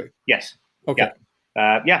 exactly. Yes. Okay.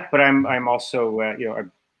 Yeah. But I'm also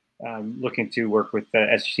I'm looking to work with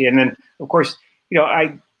SGC, and then of course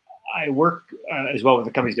I work as well with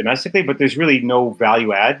the companies domestically, but there's really no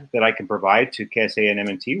value add that I can provide to KSA and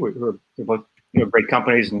M&T. We're both great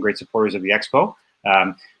companies and great supporters of the Expo.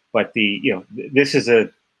 But this is a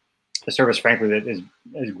service, frankly, that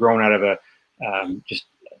has grown out of just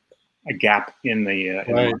a gap in the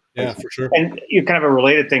right. Yeah, for sure. And kind of a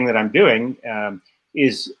related thing that I'm doing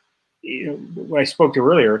is when I spoke to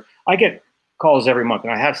earlier, I get calls every month,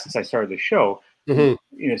 and I have since I started the show.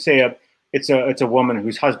 Mm-hmm. Say it's a woman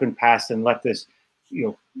whose husband passed and left this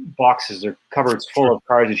boxes or cupboards full of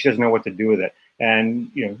cards, and she doesn't know what to do with it.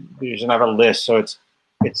 And there's another list, so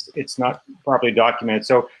it's not properly documented.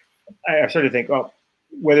 So I started to think, well,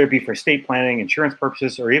 whether it be for estate planning, insurance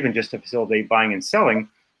purposes, or even just to facilitate buying and selling,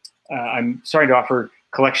 I'm starting to offer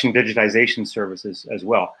collection digitization services as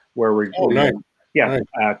well, where we're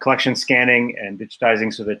collection scanning and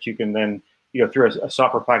digitizing, so that you can then through a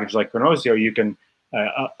software package like Chronosio, you can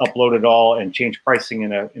upload it all and change pricing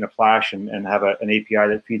in a flash and have an API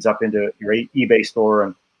that feeds up into your eBay store.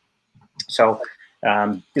 And so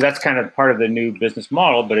that's kind of part of the new business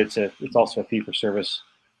model, but it's also a fee for service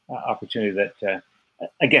opportunity that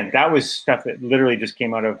again, that was stuff that literally just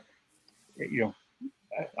came out of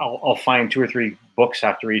I'll find 2 or 3 books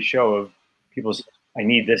after each show of people's, I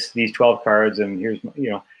need these 12 cards, and here's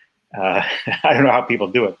I don't know how people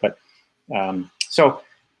do it, but so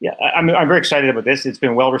yeah, I'm very excited about this. It's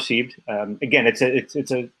been well received. Again, it's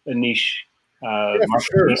a niche. For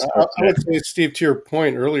sure. I would say, Steve, to your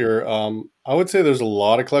point earlier, I would say there's a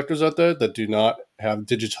lot of collectors out there that do not have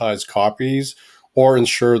digitized copies or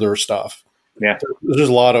insure their stuff. Yeah, there's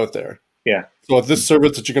a lot out there. Yeah. So this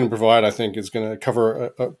service that you're going to provide, I think, is going to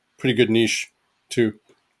cover a pretty good niche too.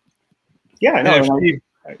 Yeah, no.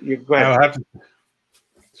 You go ahead.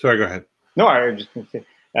 Sorry, go ahead. No, I was just going to say.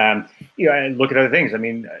 I look at other things. I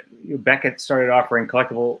mean, Beckett started offering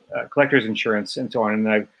collectors insurance and so on, and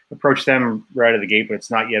I approached them right out of the gate, but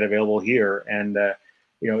it's not yet available here. And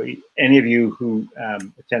any of you who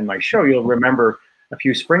attend my show, you'll remember a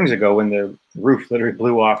few springs ago when the roof literally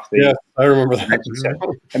blew off. Yeah, I remember that.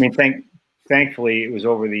 I mean, thankfully it was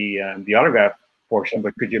over the autograph portion,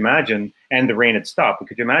 but could you imagine? And the rain had stopped. But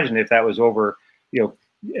could you imagine if that was over?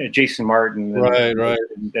 Jason Martin,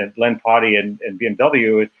 and Len Potty, and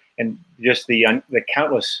BMW, and just the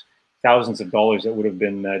countless thousands of dollars that would have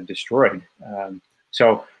been destroyed.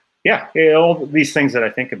 So yeah, all these things that I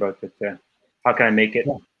think about. That how can I make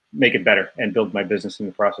it better and build my business in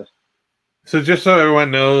the process? So just so everyone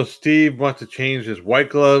knows, Steve wants to change his white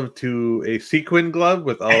glove to a sequin glove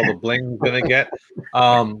with all the bling he's going to get.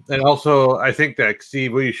 And also, I think that,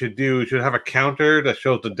 Steve, what you should do, you should have a counter that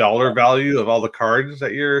shows the dollar value of all the cards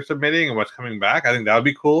that you're submitting and what's coming back. I think that would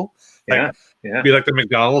be cool. Yeah. Be like the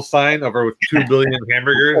McDonald's sign over with 2 billion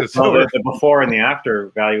hamburgers. It's the before and the after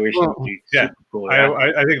valuation would be super cool.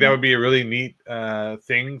 I think that would be a really neat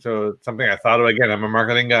thing. So it's something I thought of. Again, I'm a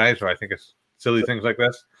marketing guy, so I think it's silly things like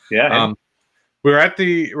this. Yeah. We're at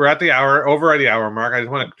the hour mark. I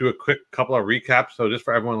just want to do a quick couple of recaps. So just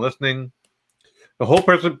for everyone listening, the whole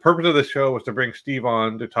purpose of the show was to bring Steve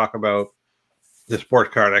on to talk about the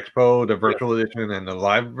Sports Card Expo, the virtual edition and the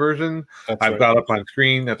live version. I've got up on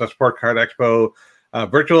screen at the Sports Card Expo.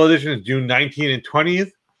 Virtual edition is June 19 and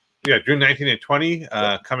 20th. Yeah, June 19 and 20,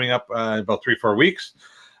 coming up in about 3-4 weeks.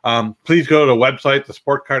 Please go to the website,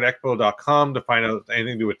 thesportcardexpo.com, to find out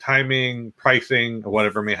anything to do with timing, pricing, or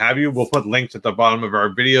whatever may have you. We'll put links at the bottom of our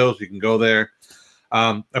videos. You can go there.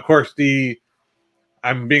 Of course,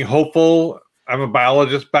 I'm being hopeful. I'm a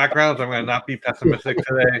biologist background, so I'm going to not be pessimistic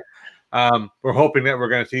today. We're hoping that we're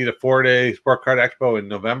going to see the 4-day Sport Card Expo in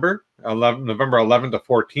November 11th to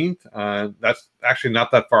 14th. That's actually not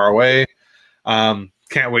that far away.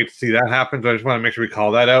 Can't wait to see that happen. So I just want to make sure we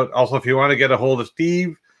call that out. Also, if you want to get a hold of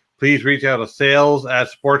Steve, please reach out to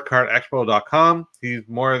sales@sportcardexpo.com. He's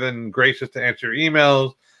more than gracious to answer your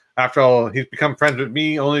emails. After all, he's become friends with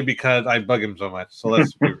me only because I bug him so much. So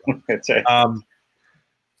let's be real. That's it.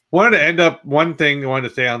 Wanted to end up one thing I wanted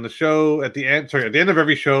to say on the show at the end of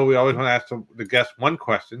every show, we always want to ask the guest one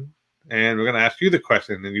question, and we're going to ask you the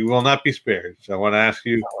question, and you will not be spared. So I want to ask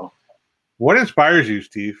you, what inspires you,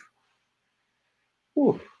 Steve?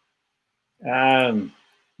 That's a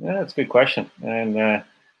good question. And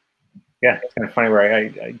it's kind of funny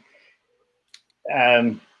where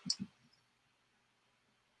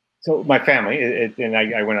so my family, and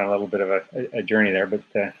I went on a little bit of a journey there, but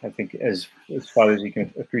I think as fathers, you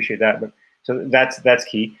can appreciate that. But so that's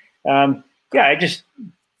key. I just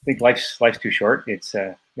think life's too short. It's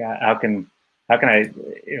how can I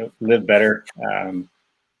live better?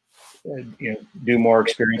 do more,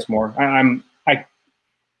 experience more. I'm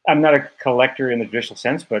not a collector in the traditional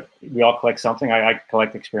sense, but we all collect something. I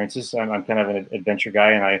collect experiences. I'm kind of an adventure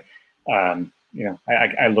guy, and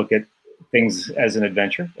I look at things as an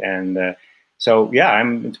adventure. And so, yeah,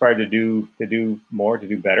 I'm inspired to do more, to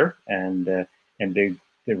do better, and to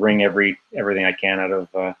wring everything I can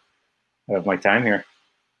out of my time here.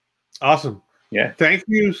 Awesome. Yeah. Thank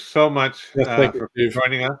you so much for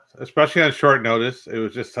joining us, especially on short notice. It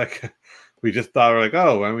was just like we just thought, we're like,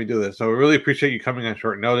 oh, why don't we do this? So we really appreciate you coming on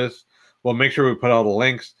short notice. We'll make sure we put all the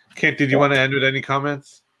links. Kent, did you want to end with any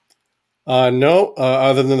comments? No,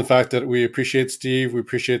 other than the fact that we appreciate Steve. We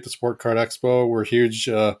appreciate the Sport Card Expo. We're huge,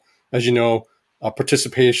 as you know,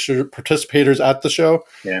 participators at the show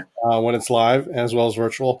when it's live as well as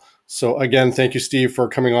virtual. So again, thank you, Steve, for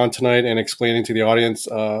coming on tonight and explaining to the audience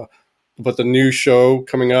about the new show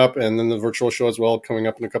coming up, and then the virtual show as well coming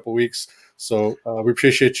up in a couple of weeks. So we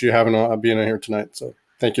appreciate you being in here tonight. So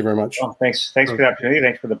thank you very much. Well, thanks for the opportunity.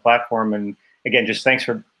 Thanks for the platform, and again, just thanks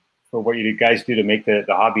for what you guys do to make the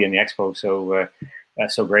hobby and the expo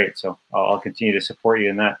so great. So I'll continue to support you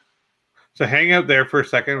in that. So hang out there for a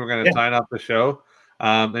second. We're going to sign off the show.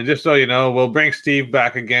 And just so you know, we'll bring Steve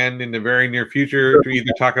back again in the very near future to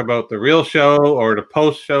either talk about the real show or the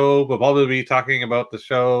post show. We'll probably be talking about the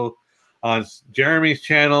show on Jeremy's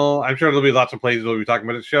channel. I'm sure there'll be lots of places we'll be talking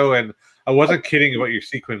about the show. And I wasn't kidding about your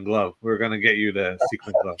sequin glove. We're going to get you the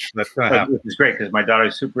sequin glove. That's going to happen. Which is great because my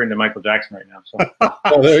daughter's super into Michael Jackson right now. So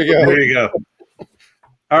there you go. There you go.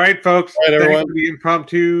 All right, folks. All right, everyone. Thanks for the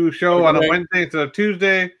impromptu show on a Wednesday instead of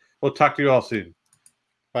Tuesday. We'll talk to you all soon.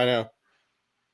 Bye now.